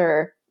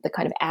register the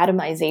kind of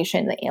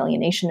atomization, the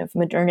alienation of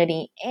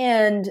modernity,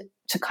 and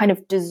to kind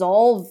of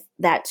dissolve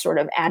that sort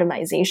of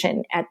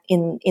atomization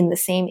in the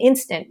same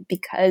instant,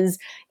 because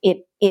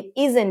it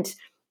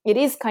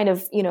is kind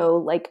of,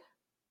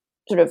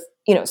 sort of,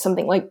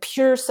 something like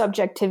pure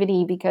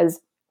subjectivity, because,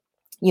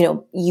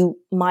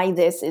 my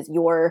this is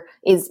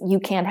you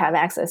can't have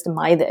access to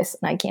my this,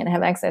 and I can't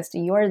have access to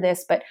your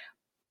this. But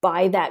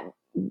by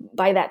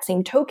that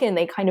same token,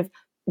 they kind of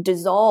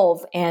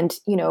dissolve. And,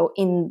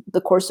 in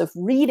the course of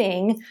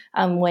reading,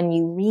 when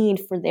you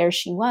read For There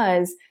She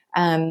Was,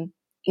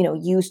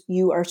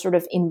 you are sort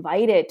of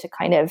invited to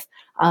kind of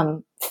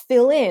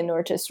fill in,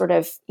 or to sort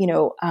of,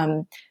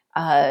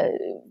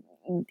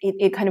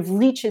 it kind of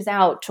reaches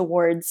out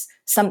towards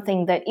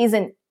something that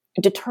isn't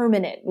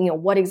determinate,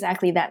 what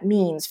exactly that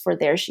means for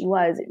 "there she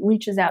was." It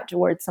reaches out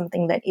towards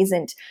something that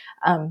isn't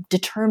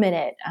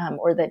determinate,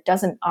 or that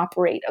doesn't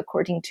operate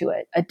according to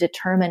a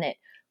determinate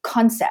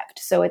concept.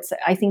 So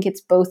I think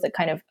it's both a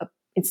kind of,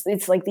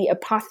 it's like the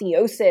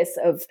apotheosis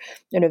of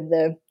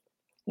the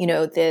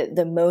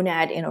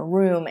monad in a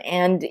room,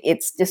 and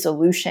its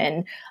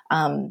dissolution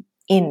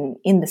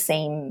in the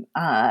same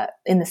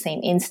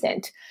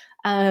instant.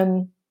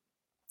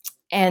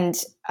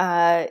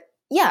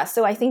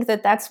 So I think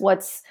that's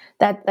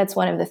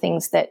one of the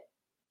things that,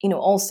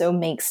 also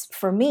makes,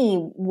 for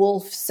me,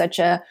 Woolf such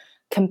a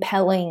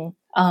compelling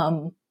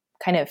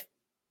kind of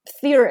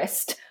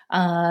theorist,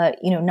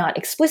 not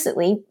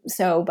explicitly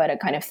so, but a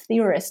kind of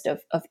theorist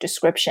of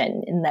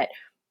description, in that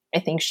I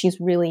think she's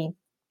really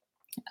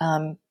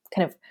kind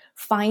of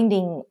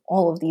finding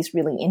all of these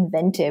really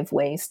inventive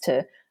ways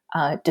to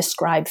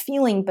describe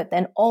feeling, but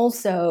then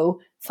also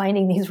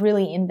finding these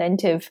really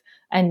inventive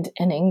and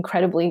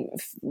incredibly,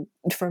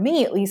 for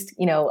me at least,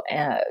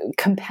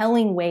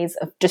 compelling ways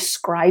of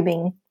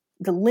describing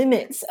the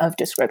limits of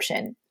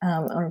description,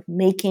 or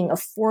making a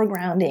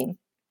foregrounding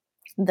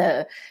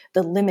the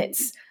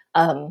limits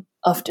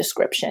of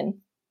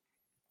description.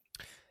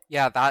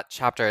 Yeah, that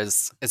chapter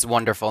is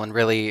wonderful, and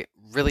really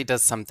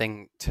does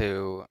something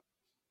to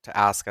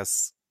ask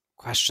us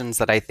questions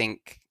that I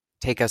think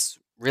take us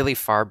really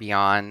far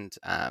beyond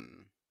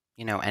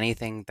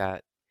anything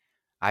that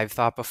I've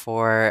thought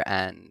before,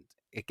 and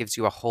it gives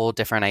you a whole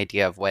different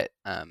idea of what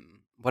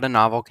a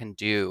novel can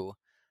do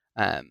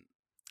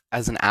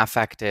as an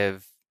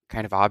affective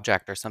kind of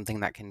object, or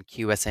something that can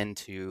cue us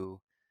into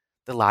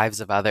the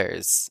lives of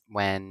others,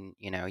 when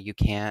you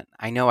can't.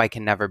 I know I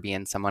can never be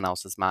in someone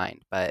else's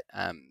mind, but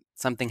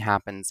something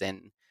happens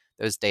in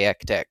those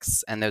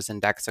deictics and those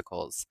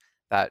indexicals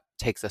that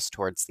takes us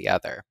towards the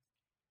other.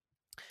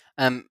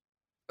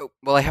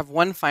 Well, I have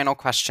one final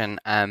question,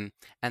 and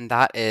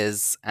that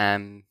is,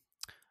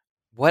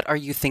 what are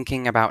you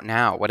thinking about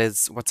now?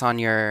 What's on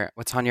your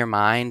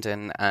mind,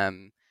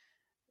 and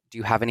do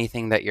you have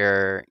anything that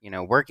you're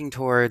working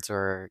towards,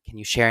 or can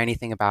you share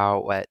anything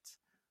about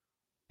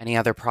any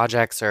other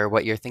projects, or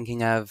what you're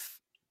thinking of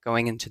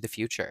going into the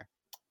future?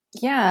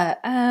 Yeah.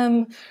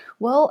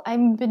 Well,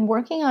 I've been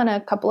working on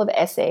a couple of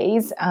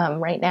essays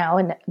right now,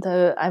 and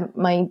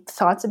my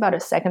thoughts about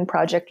a second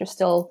project are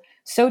still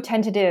so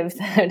tentative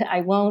that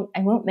I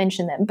won't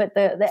mention them. But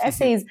the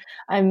essays,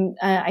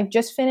 I've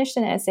just finished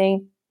an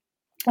essay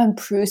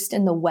Proust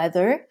and the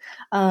weather,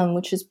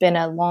 which has been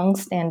a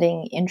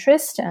long-standing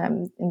interest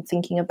in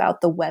thinking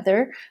about the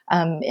weather,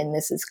 and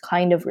this is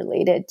kind of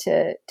related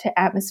to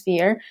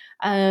atmosphere.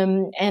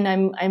 And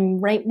I'm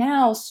right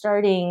now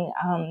starting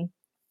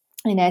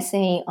an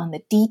essay on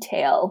the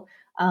detail,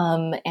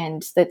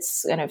 and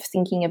that's kind of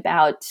thinking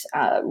about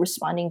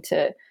responding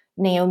to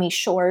Naomi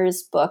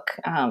Shore's book,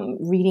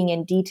 reading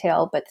in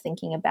detail, but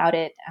thinking about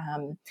it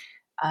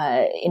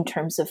in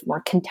terms of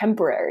more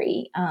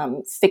contemporary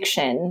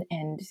fiction,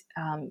 and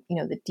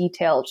the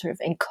detail sort of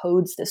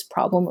encodes this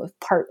problem of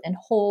part and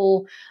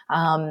whole,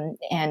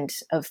 and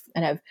of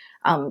kind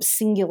of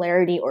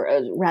singularity, or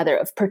rather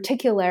of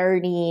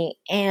particularity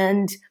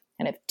and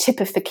kind of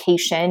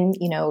typification.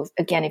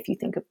 Again, if you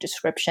think of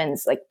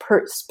descriptions like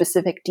per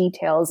specific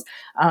details,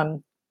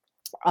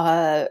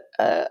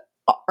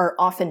 are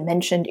often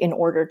mentioned in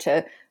order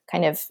to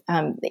kind of,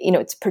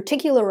 it's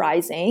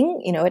particularizing,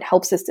 it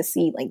helps us to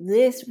see like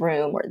this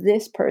room or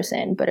this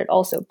person, but it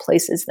also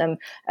places them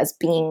as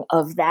being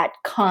of that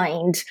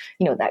kind,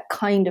 that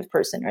kind of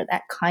person or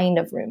that kind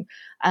of room.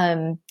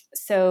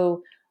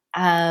 So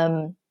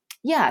I'm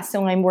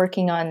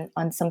working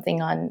on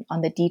something on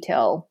the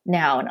detail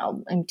now, and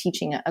I'm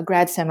teaching a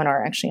grad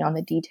seminar actually on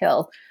the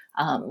detail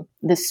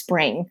this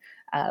spring,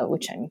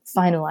 which I'm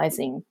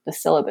finalizing the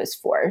syllabus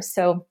for.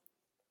 So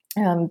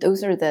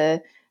those are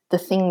the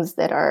things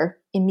that are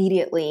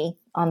immediately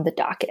on the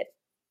docket.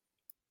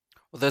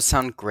 Well, those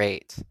sound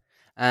great.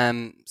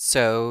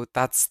 So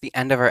that's the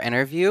end of our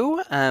interview.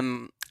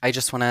 I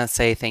just want to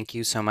say thank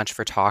you so much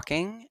for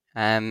talking.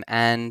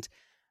 And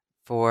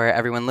for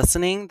everyone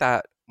listening,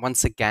 that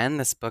once again,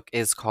 this book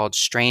is called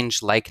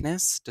Strange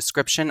Likeness,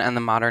 Description and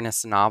the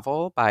Modernist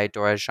Novel by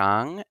Dora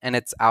Zhang, and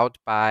it's out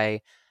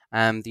by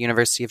the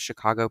University of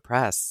Chicago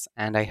Press.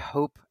 And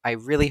I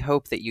really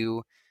hope that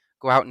you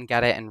go out and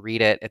get it and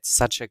read it. It's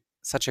such a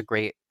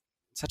great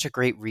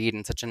read,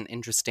 and such an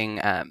interesting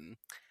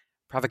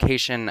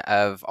provocation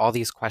of all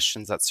these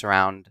questions that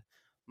surround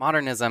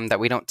modernism that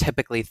we don't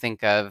typically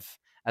think of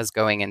as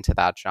going into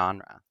that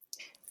genre.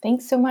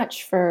 Thanks so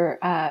much for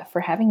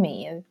having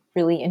me. I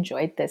really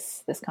enjoyed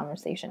this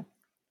conversation.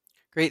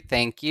 Great,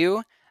 thank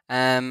you.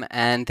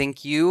 And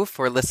thank you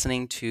for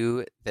listening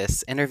to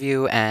this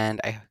interview, and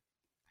I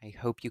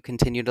hope you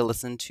continue to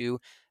listen to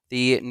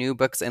the New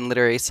Books in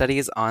Literary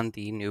Studies on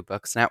the New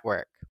Books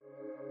Network.